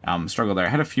 Struggle there. I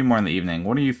had a few more in the evening.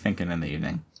 What are you thinking in the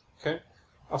evening? Okay,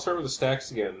 I'll start with the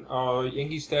stacks again.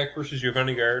 Yankee stack versus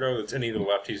Giovanni Gallardo. That's any of the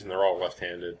lefties, and they're all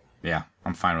left-handed. Yeah,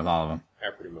 I'm fine with all of them. Yeah,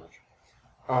 pretty much.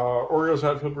 Orioles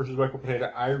outfield versus Michael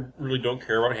Pineda. I really don't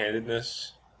care about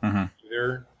handedness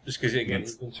either. Just because, again,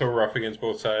 he's been so rough against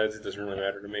both sides, it doesn't really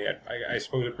matter to me. I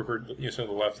suppose I prefer some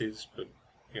of the lefties, but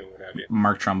what have you.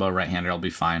 Mark Trumbo, right-hander, will be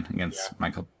fine against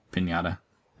Michael Pineda.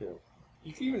 Yeah.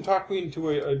 You can even talk me into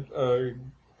a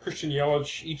Christian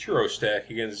Yelich Ichiro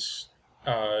stack against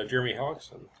Jeremy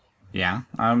Hellickson. Yeah,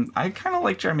 I kind of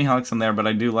like Jeremy Hellickson there, but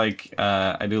I do like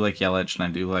Yelich, and I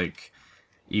do like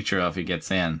Ichiro if he gets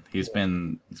in. He's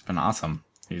been awesome.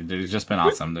 He's just been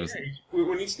awesome.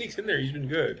 When he sneaks in there, he's been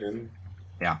good. And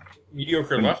yeah,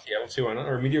 mediocre lefty, I don't see why not.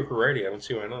 Or mediocre righty, I don't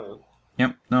see why not.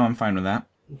 Yep, no, I'm fine with that.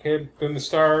 Okay, then the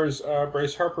stars: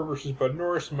 Bryce Harper versus Bud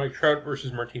Norris, and Mike Trout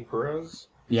versus Martin Perez.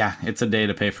 Yeah, it's a day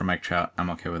to pay for Mike Trout.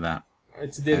 I'm okay with that.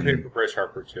 It's a day to pay for Bryce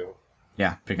Harper too.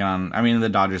 Yeah, picking on. I mean, the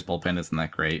Dodgers bullpen isn't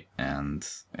that great, and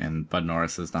Bud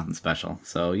Norris is nothing special.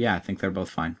 So yeah, I think they're both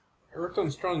fine. I wrote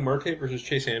down Strong Marte versus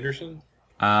Chase Anderson.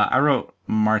 I wrote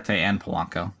Marte and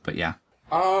Polanco, but yeah.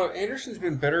 Anderson's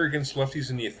been better against lefties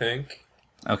than you think.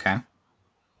 Okay.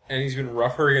 And he's been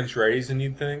rougher against righties than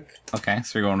you'd think. Okay,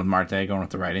 so you're going with Marte, going with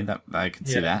the righty. That I can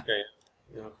see that. Okay.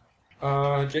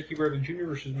 Yeah. Jackie Bradley Jr.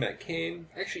 versus Matt Cain.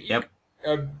 Actually, yep.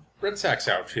 Red Sox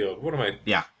outfield. What am I?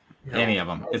 Yeah. Any of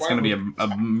them. It's going to be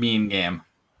a mean game.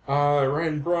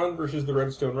 Ryan Braun versus the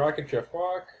Redstone Rocket, Jeff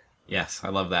Locke. Yes, I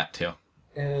love that too.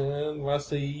 And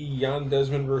lastly, Jan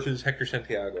Desmond versus Hector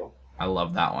Santiago. I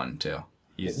love that one too.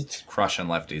 He's crushing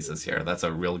lefties this year. That's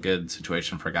a real good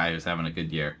situation for a guy who's having a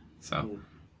good year. So,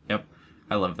 yep,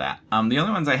 I love that. The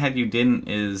only ones I had you didn't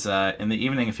is in the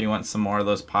evening if you want some more of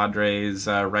those Padres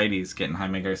righties getting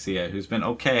Jaime Garcia, who's been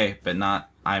okay, but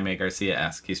not Jaime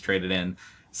Garcia-esque. He's traded in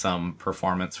some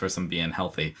performance for some being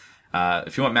healthy.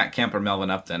 If you want Matt Kemp or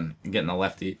Melvin Upton getting a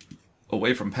lefty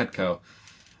away from Petco,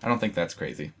 I don't think that's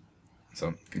crazy. So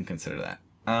you can consider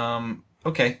that.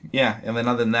 Okay, yeah. And then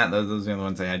other than that, those are the only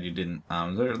ones I had you didn't.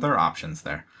 There are options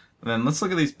there. And then let's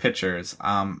look at these pitchers.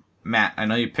 Matt, I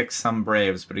know you picked some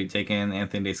Braves, but are you taking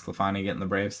Anthony DeSclafani getting the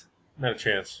Braves? Not a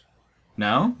chance.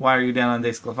 No? Why are you down on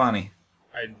DeSclafani?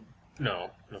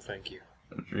 No, thank you.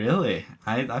 Really?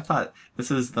 I thought this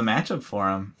is the matchup for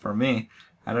him, for me.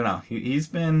 I don't know. He's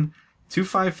been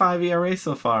 2.55 ERA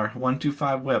so far,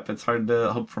 1.25 WHIP. It's hard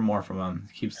to hope for more from him.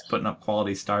 He keeps putting up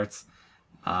quality starts.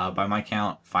 By my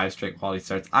count, 5 straight quality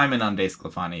starts. I'm in on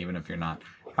DeSclafani, even if you're not.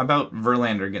 How about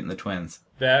Verlander getting the Twins?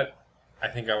 That I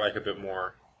think I like a bit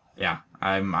more. Yeah,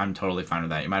 I'm totally fine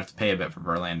with that. You might have to pay a bit for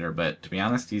Verlander, but to be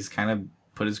honest, he's kind of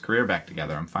put his career back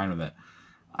together. I'm fine with it.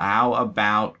 How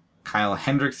about Kyle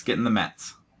Hendricks getting the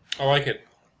Mets? I like it.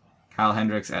 Kyle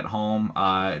Hendricks at home,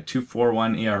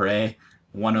 2.41 ERA,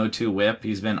 1.02 WHIP.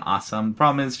 He's been awesome. The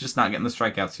problem is just not getting the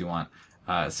strikeouts you want.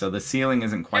 So the ceiling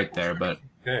isn't quite there, but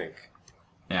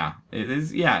yeah, it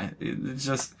is. Yeah, it's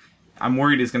just I'm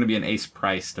worried it's going to be an ace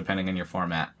price depending on your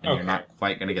format, and you're not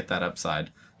quite going to get that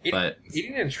upside. But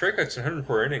 89 strikeouts in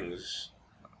 104 innings.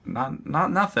 Not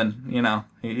nothing.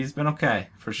 He's been okay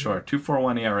for sure.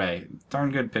 2.41 ERA,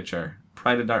 darn good pitcher.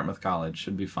 Pride of Dartmouth College,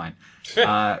 should be fine.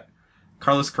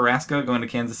 Carlos Carrasco going to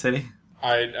Kansas City.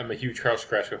 I'm a huge Carlos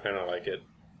Carrasco fan. I like it.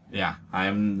 Yeah,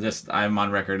 I'm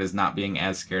on record as not being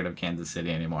as scared of Kansas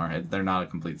City anymore. They're not a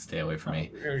complete stay away from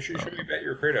me. Should be bet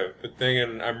you're afraid of. But then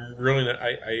again, I'm really not.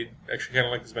 I actually kind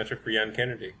of like this matchup for Jan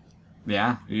Kennedy.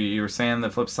 Yeah, you were saying the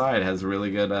flip side has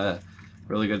really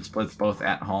good splits both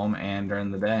at home and during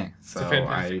the day. So it's a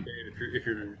fantastic day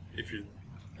if you're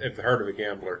at the heart of a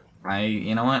gambler.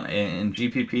 You know what, in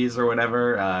GPPs or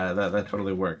whatever, that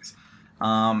totally works.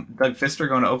 Doug Fister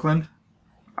going to Oakland.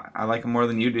 I like him more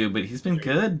than you do, but he's been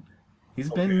good. He's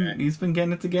been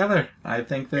getting it together. I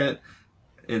think that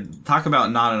talk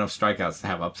about not enough strikeouts to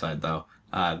have upside though.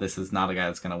 This is not a guy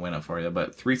that's going to win it for you,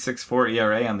 but 3.64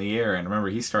 ERA on the year, and remember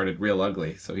he started real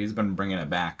ugly, so he's been bringing it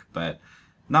back, but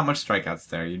not much strikeouts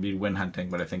there. You'd be win hunting,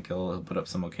 but I think he'll put up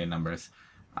some okay numbers.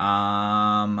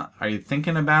 Are you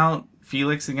thinking about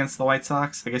Felix against the White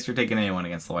Sox? I guess you're taking anyone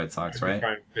against the White Sox, right?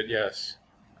 Fine, but yes.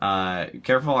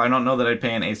 Careful, I don't know that I'd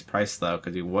pay an ace price, though,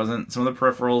 because he wasn't... Some of the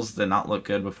peripherals did not look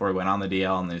good before he went on the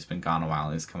DL, and he's been gone a while,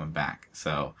 and he's coming back.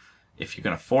 So, if you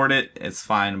can afford it, it's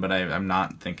fine, but I'm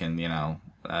not thinking,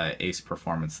 ace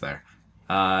performance there.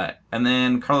 And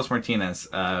then Carlos Martinez,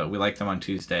 we liked him on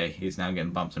Tuesday. He's now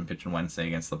getting bumped and pitching Wednesday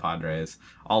against the Padres.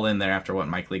 All in there after what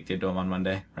Mike Leake did to him on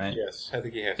Monday, right? Yes, I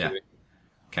think he has to be.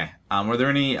 Okay. Were there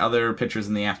any other pitchers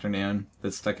in the afternoon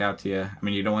that stuck out to you? I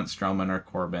mean, you don't want Stroman or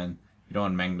Corbin. You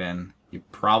don't want Mengden. You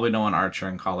probably don't want Archer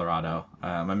in Colorado.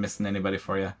 Am I missing anybody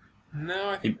for you? No,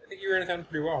 I think you ran it down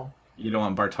pretty well. You don't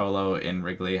want Bartolo in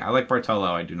Wrigley. I like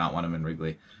Bartolo. I do not want him in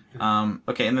Wrigley.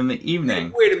 Okay, and then the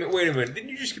evening. Wait a minute. Didn't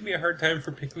you just give me a hard time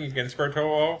for picking against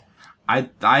Bartolo? I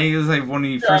was like, when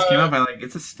he first came up,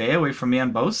 it's a stay away from me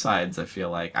on both sides, I feel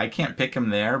like. I can't pick him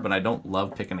there, but I don't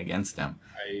love picking against him.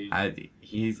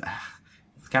 He's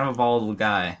kind of a volatile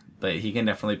guy, but he can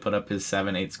definitely put up his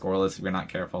 7-8 scoreless if you're not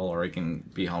careful, or he can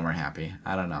be homer happy.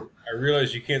 I don't know. I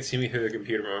realize you can't see me through the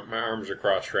computer. My arms are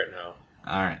crossed right now.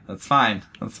 All right, that's fine.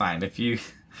 If you...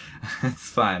 It's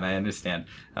fine, I understand.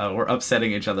 We're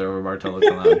upsetting each other over Bartolo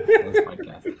Colon on this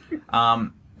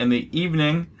podcast. In the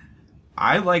evening,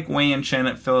 I like Wei Chen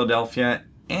at Philadelphia,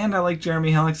 and I like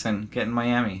Jeremy Hellickson getting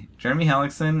Miami. Jeremy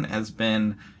Hellickson has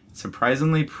been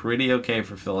surprisingly pretty okay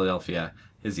for Philadelphia.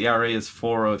 His ERA is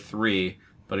 4.03,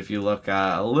 but if you look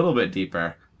a little bit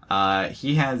deeper,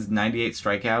 he has 98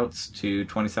 strikeouts to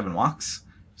 27 walks.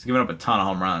 He's given up a ton of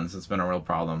home runs. It's been a real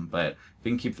problem, but if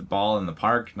he can keep the ball in the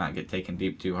park, not get taken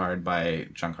deep too hard by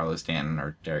Giancarlo Stanton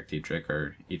or Derek Dietrich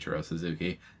or Ichiro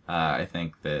Suzuki, I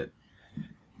think that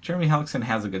Jeremy Hellickson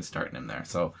has a good start in him there.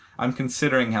 So I'm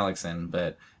considering Hellickson,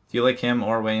 but do you like him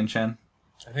or Wei Chen?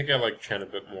 I think I like Chen a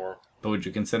bit more. But would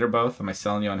you consider both? Am I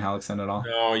selling you on Hellickson at all?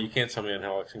 No, you can't sell me on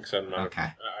Hellickson because I'm not.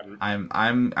 Okay.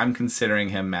 I'm considering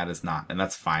him. Matt is not, and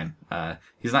that's fine.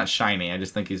 He's not shiny. I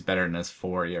just think he's better than his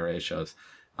 4 ERA shows.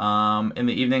 In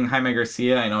the evening, Jaime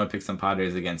Garcia. I know I picked some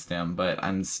Padres against him, but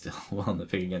I'm still willing to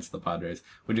pick against the Padres.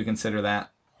 Would you consider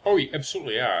that? Oh,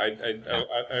 absolutely, yeah.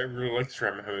 I really like this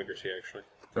Jaime Garcia, actually.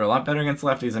 They're a lot better against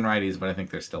lefties and righties, but I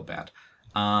think they're still bad.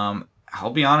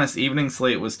 I'll be honest, evening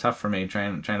slate was tough for me,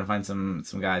 trying to find some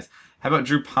guys. How about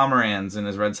Drew Pomeranz in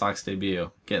his Red Sox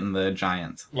debut, getting the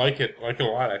Giants? Like it a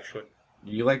lot, actually.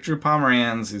 You like Drew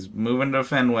Pomeranz. He's moving to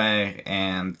Fenway,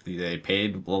 and they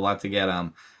paid a lot to get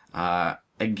him.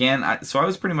 Again, so I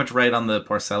was pretty much right on the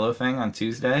Porcello thing on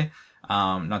Tuesday.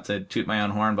 Not to toot my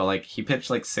own horn, but he pitched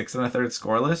 6 1/3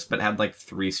 scoreless, but had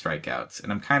 3 strikeouts,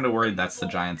 and I'm kind of worried that's the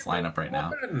Giants lineup right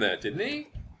now. Better than that, didn't he?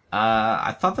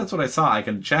 I thought that's what I saw. I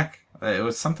could check. It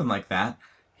was something like that.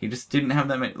 He just didn't have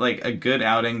that many, a good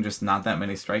outing, just not that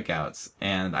many strikeouts,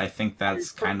 and I think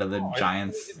that's kind of the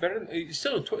Giants. He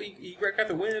got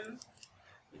the win.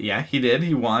 Yeah, he did.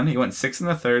 He won. He went 6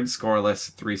 1/3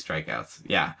 scoreless, 3 strikeouts.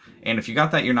 Yeah, and if you got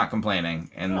that, you're not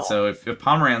complaining. And so if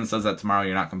Pomeranz does that tomorrow,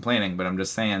 you're not complaining. But I'm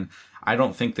just saying, I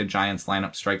don't think the Giants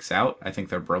lineup strikes out. I think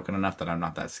they're broken enough that I'm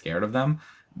not that scared of them.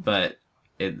 But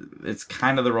it's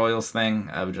kind of the Royals thing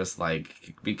of just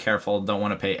be careful. Don't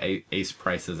want to pay ace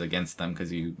prices against them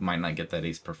because you might not get that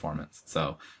ace performance.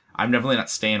 So I'm definitely not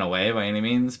staying away by any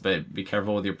means, but be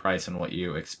careful with your price and what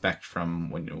you expect from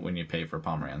when you pay for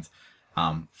Pomeranz.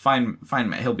 Fine.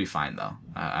 He'll be fine though.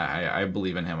 I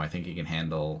believe in him. I think he can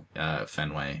handle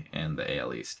Fenway and the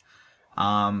AL East.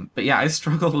 But yeah, I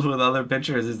struggled with other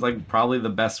pitchers. He's probably the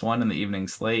best one in the evening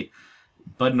slate.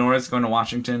 Bud Norris going to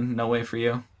Washington. No way for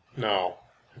you. No.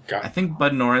 God. I think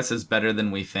Bud Norris is better than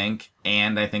we think,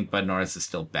 and I think Bud Norris is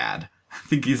still bad. I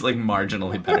think he's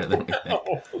marginally better than we think.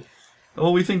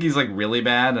 Well, we think he's really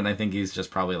bad, and I think he's just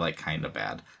probably kind of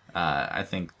bad. I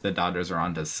think the Dodgers are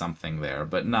onto something there,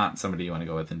 but not somebody you want to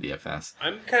go with in DFS.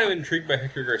 I'm kind of intrigued by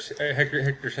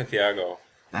Hector Santiago.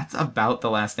 That's about the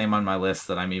last name on my list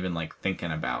that I'm even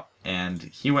thinking about. And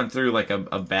he went through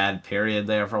a bad period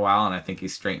there for a while, and I think he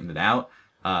straightened it out.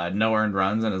 No earned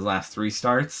runs in his last 3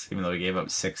 starts, even though he gave up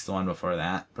 6 to 1 before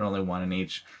that, but only 1 in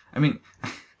each. I mean,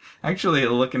 actually,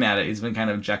 looking at it, he's been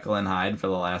kind of Jekyll and Hyde for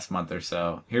the last month or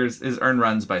so. Here's his earned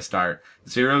runs by start: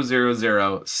 0, 0,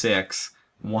 0, 6,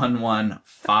 1, 1,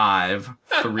 5,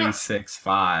 3, 6,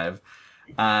 5.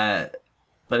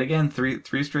 But again, three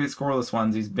straight scoreless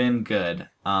ones. He's been good.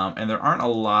 And there aren't a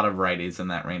lot of righties in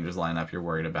that Rangers lineup you're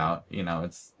worried about.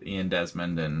 It's Ian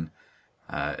Desmond and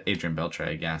Adrian Beltre,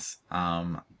 I guess.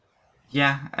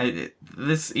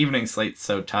 This evening slate's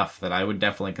so tough that I would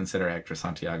definitely consider Hector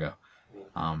Santiago.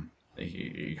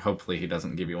 Hopefully he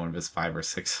doesn't give you one of his 5 or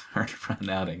 6 hard run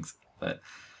outings. But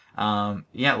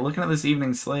looking at this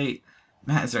evening slate,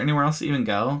 Matt, is there anywhere else to even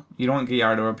go? You don't want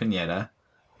Gallardo or Pineda.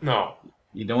 No.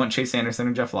 You don't want Chase Anderson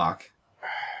or Jeff Locke.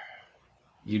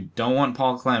 You don't want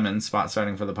Paul Clemens spot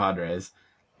starting for the Padres,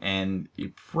 and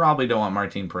you probably don't want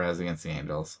Martin Perez against the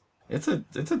Angels. It's a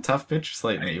tough pitch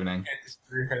slate in the evening.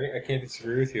 I can't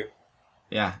disagree with you.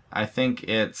 Yeah, I think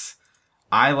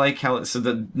I like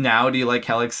now do you like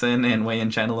Hellickson and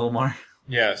Wei-Yin Chen a little more?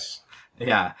 Yes.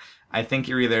 Yeah, I think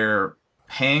you're either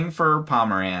paying for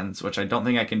Pomeranz, which I don't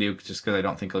think I can do just because I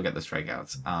don't think he'll get the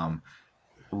strikeouts.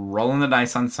 Rolling the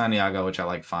dice on Santiago, which I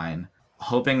like fine.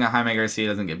 Hoping that Jaime Garcia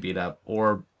doesn't get beat up,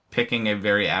 or picking a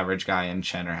very average guy in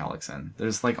Chen or Hellickson.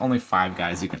 There's like only 5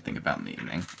 guys you can think about in the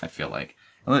evening, I feel like.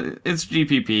 It's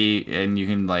GPP, and you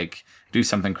can like do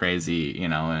something crazy,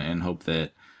 and hope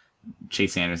that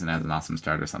Chase Anderson has an awesome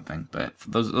start or something. But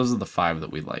those are the 5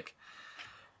 that we like.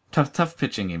 Tough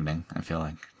pitching evening, I feel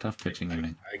like. Tough pitching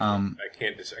evening. I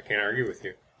can't argue with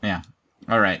you. Yeah.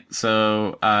 All right.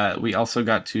 So we also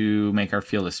got to make our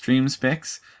Field of Streams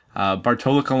picks.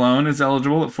 Bartolo Colon is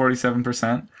eligible at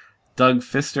 47%. Doug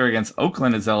Fister against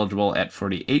Oakland is eligible at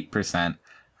 48%.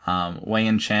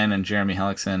 Wei-Yin Chen and Jeremy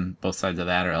Hellickson, both sides of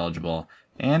that, are eligible.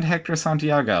 And Hector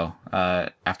Santiago,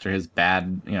 after his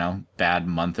bad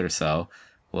month or so,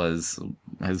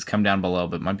 has come down below,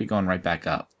 but might be going right back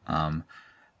up.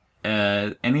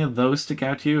 Any of those stick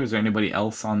out to you? Is there anybody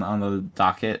else on the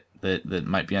docket that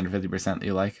might be under 50% that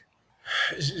you like?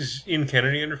 Is Ian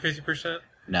Kennedy under 50%?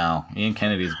 No, Ian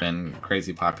Kennedy's been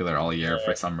crazy popular all year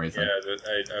for some reason. Yeah, I don't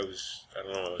know what I was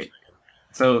thinking.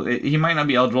 So he might not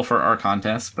be eligible for our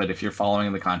contest, but if you're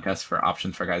following the contest for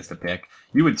options for guys to pick,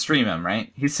 you would stream him,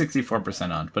 right? He's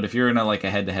 64% owned, but if you're in a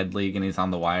head-to-head league and he's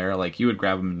on the wire, you would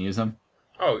grab him and use him.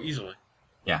 Oh, easily.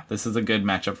 Yeah, this is a good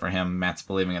matchup for him. Matt's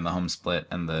believing in the home split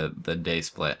and the day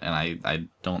split, and I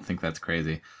don't think that's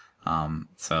crazy.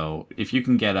 So if you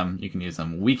can get him, you can use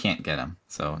him. We can't get him,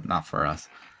 so not for us.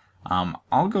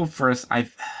 I'll go first. I'm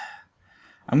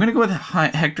going to go with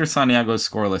Hector Santiago's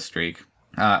scoreless streak.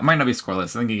 It might not be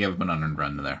scoreless. I think he gave him an unearned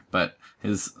run there, but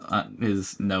his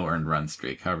no earned run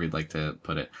streak, however you'd like to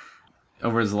put it,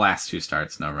 over his last 2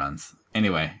 starts, no runs.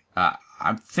 Anyway, I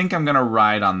think I'm going to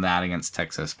ride on that against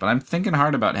Texas, but I'm thinking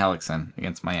hard about Hellickson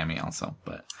against Miami also,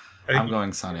 but I'm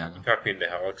going Santiago. You talked me into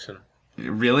Hellickson.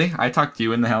 Really? I talked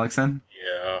you into Hellickson?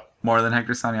 Yeah. More than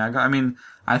Hector Santiago? I mean,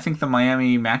 I think the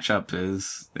Miami matchup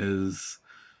is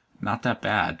not that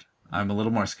bad. I'm a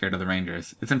little more scared of the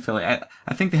Rangers. It's in Philly.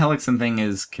 I think the Hellickson thing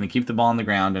is, can he keep the ball on the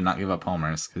ground and not give up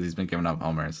homers? Because he's been giving up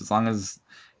homers. As long as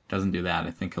he doesn't do that,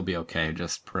 I think he'll be okay,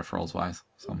 just peripherals-wise.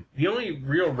 So the only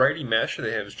real righty matcher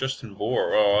they have is Justin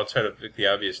Bour. Well, outside of the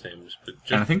obvious names.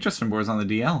 And I think Justin Bour's on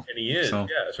the DL. And he is, so,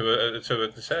 yeah. So that's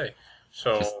what to say.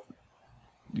 So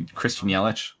Christian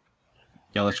Yelich.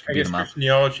 Yelich could beat him up. Christian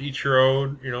Yelich,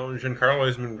 Ichiro, Giancarlo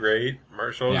has been great.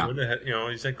 Marshall,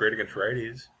 he's not great against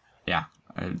righties. Yeah.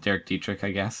 Derek Dietrich,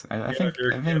 I guess. I think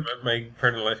my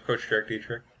partner life coach, Derek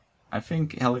Dietrich. I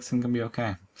think Hellickson can be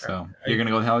okay. So you're going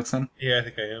to go with Hellickson? Yeah, I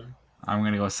think I am. I'm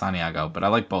going to go with Santiago, but I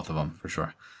like both of them for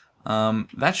sure.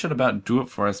 That should about do it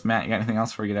for us. Matt, you got anything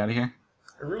else before we get out of here?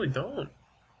 I really don't.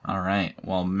 All right.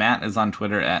 Well, Matt is on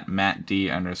Twitter at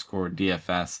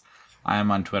MattD_DFS. I am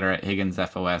on Twitter at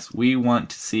HigginsFOS. We want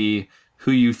to see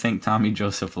who you think Tommy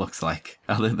Joseph looks like,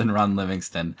 other than Ron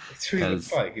Livingston. That's who he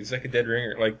looks like. He's like a dead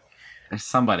ringer. There's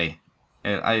somebody.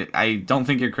 I don't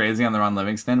think you're crazy on the Ron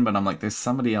Livingston, but I'm like, there's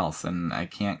somebody else, and I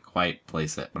can't quite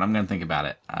place it. But I'm going to think about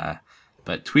it.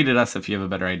 But tweet at us if you have a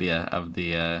better idea of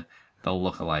the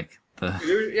look-alike.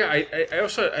 I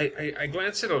also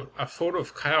glanced at a photo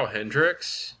of Kyle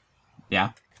Hendricks.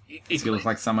 Yeah? Does he look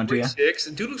like someone to you?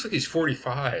 The dude looks like he's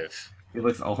 45. He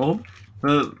looks old?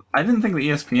 I didn't think the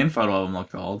ESPN photo of him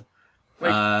looked old.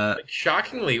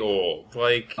 Shockingly old.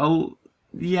 Oh,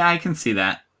 yeah, I can see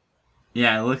that.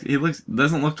 Yeah, he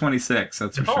doesn't look 26,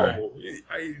 that's for sure.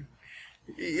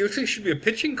 He looks like he should be a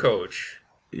pitching coach.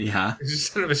 Yeah.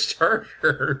 Instead of a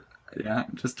starter. Yeah,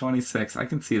 just 26. I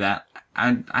can see that.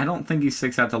 I don't think he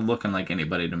sticks out to looking like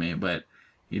anybody to me, but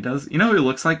he does. You know who he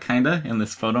looks like, kinda, in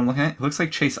this photo I'm looking at? He looks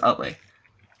like Chase Utley.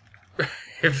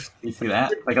 You see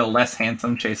that? Like a less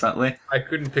handsome Chase Utley? I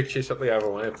couldn't pick Chase Utley out of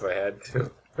a lamp if I had to.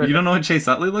 You don't know what Chase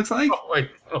Utley looks like? Oh, I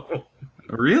know.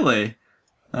 Really?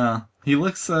 He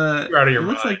looks. You're out of your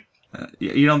mind. Like,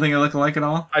 you don't think they look alike at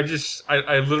all? I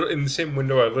literally in the same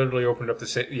window. I literally opened up in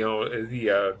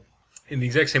the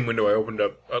exact same window. I opened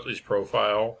up Utley's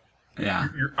profile. Yeah,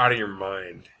 you're out of your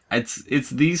mind. It's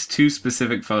these two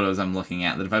specific photos I'm looking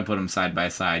at that if I put them side by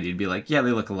side, you'd be like, yeah,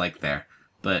 they look alike there,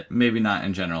 but maybe not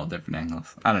in general, different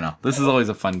angles. I don't know. This is always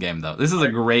a fun game, though. This is a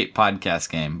great podcast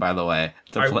game, by the way,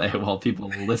 to play while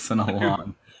people listen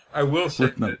along. I will say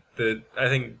that I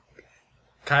think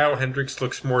Kyle Hendricks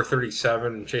looks more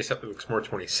 37 and Chase Utley looks more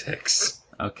 26.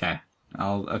 Okay.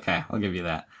 I'll give you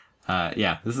that.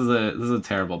 Yeah, this is a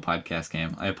terrible podcast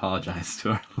game. I apologize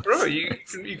to our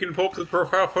listeners. No, you can pull up the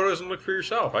profile photos and look for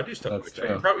yourself. I do stuff like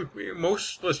that. Probably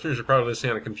most listeners are probably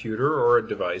listening on a computer or a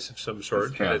device of some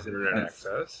sort that has internet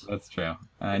access. That's true.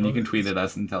 And you can tweet at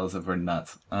us and tell us if we're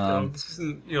nuts. This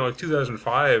isn't like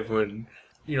 2005 when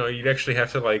you'd actually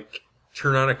have to like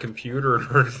turn on a computer in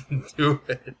order to do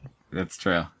it. That's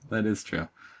true. That is true.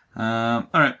 All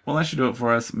right. Well, that should do it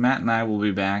for us. Matt and I will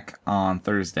be back on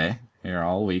Thursday. Here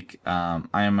all week. I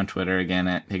am on Twitter again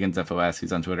at HigginsFOS.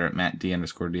 He's on Twitter at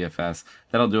MattD_DFS.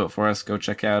 That'll do it for us. Go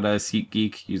check out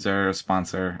SeatGeek. Use our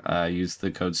sponsor. Use the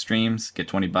code STREAMS. Get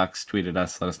 $20. Tweet at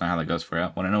us. Let us know how that goes for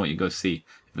you. Want to know what you go see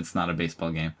if it's not a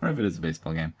baseball game or if it is a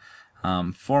baseball game.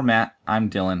 For Matt, I'm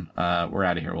Dylan. We're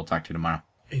out of here. We'll talk to you tomorrow.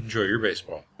 Enjoy your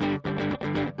baseball.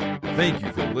 Thank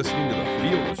you for listening to the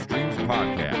Field of Streams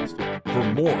podcast. For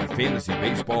more fantasy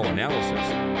baseball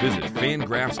analysis, visit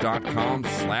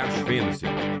fangraphs.com/fantasy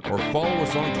or follow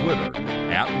us on Twitter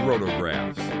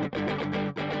 @Rotographs.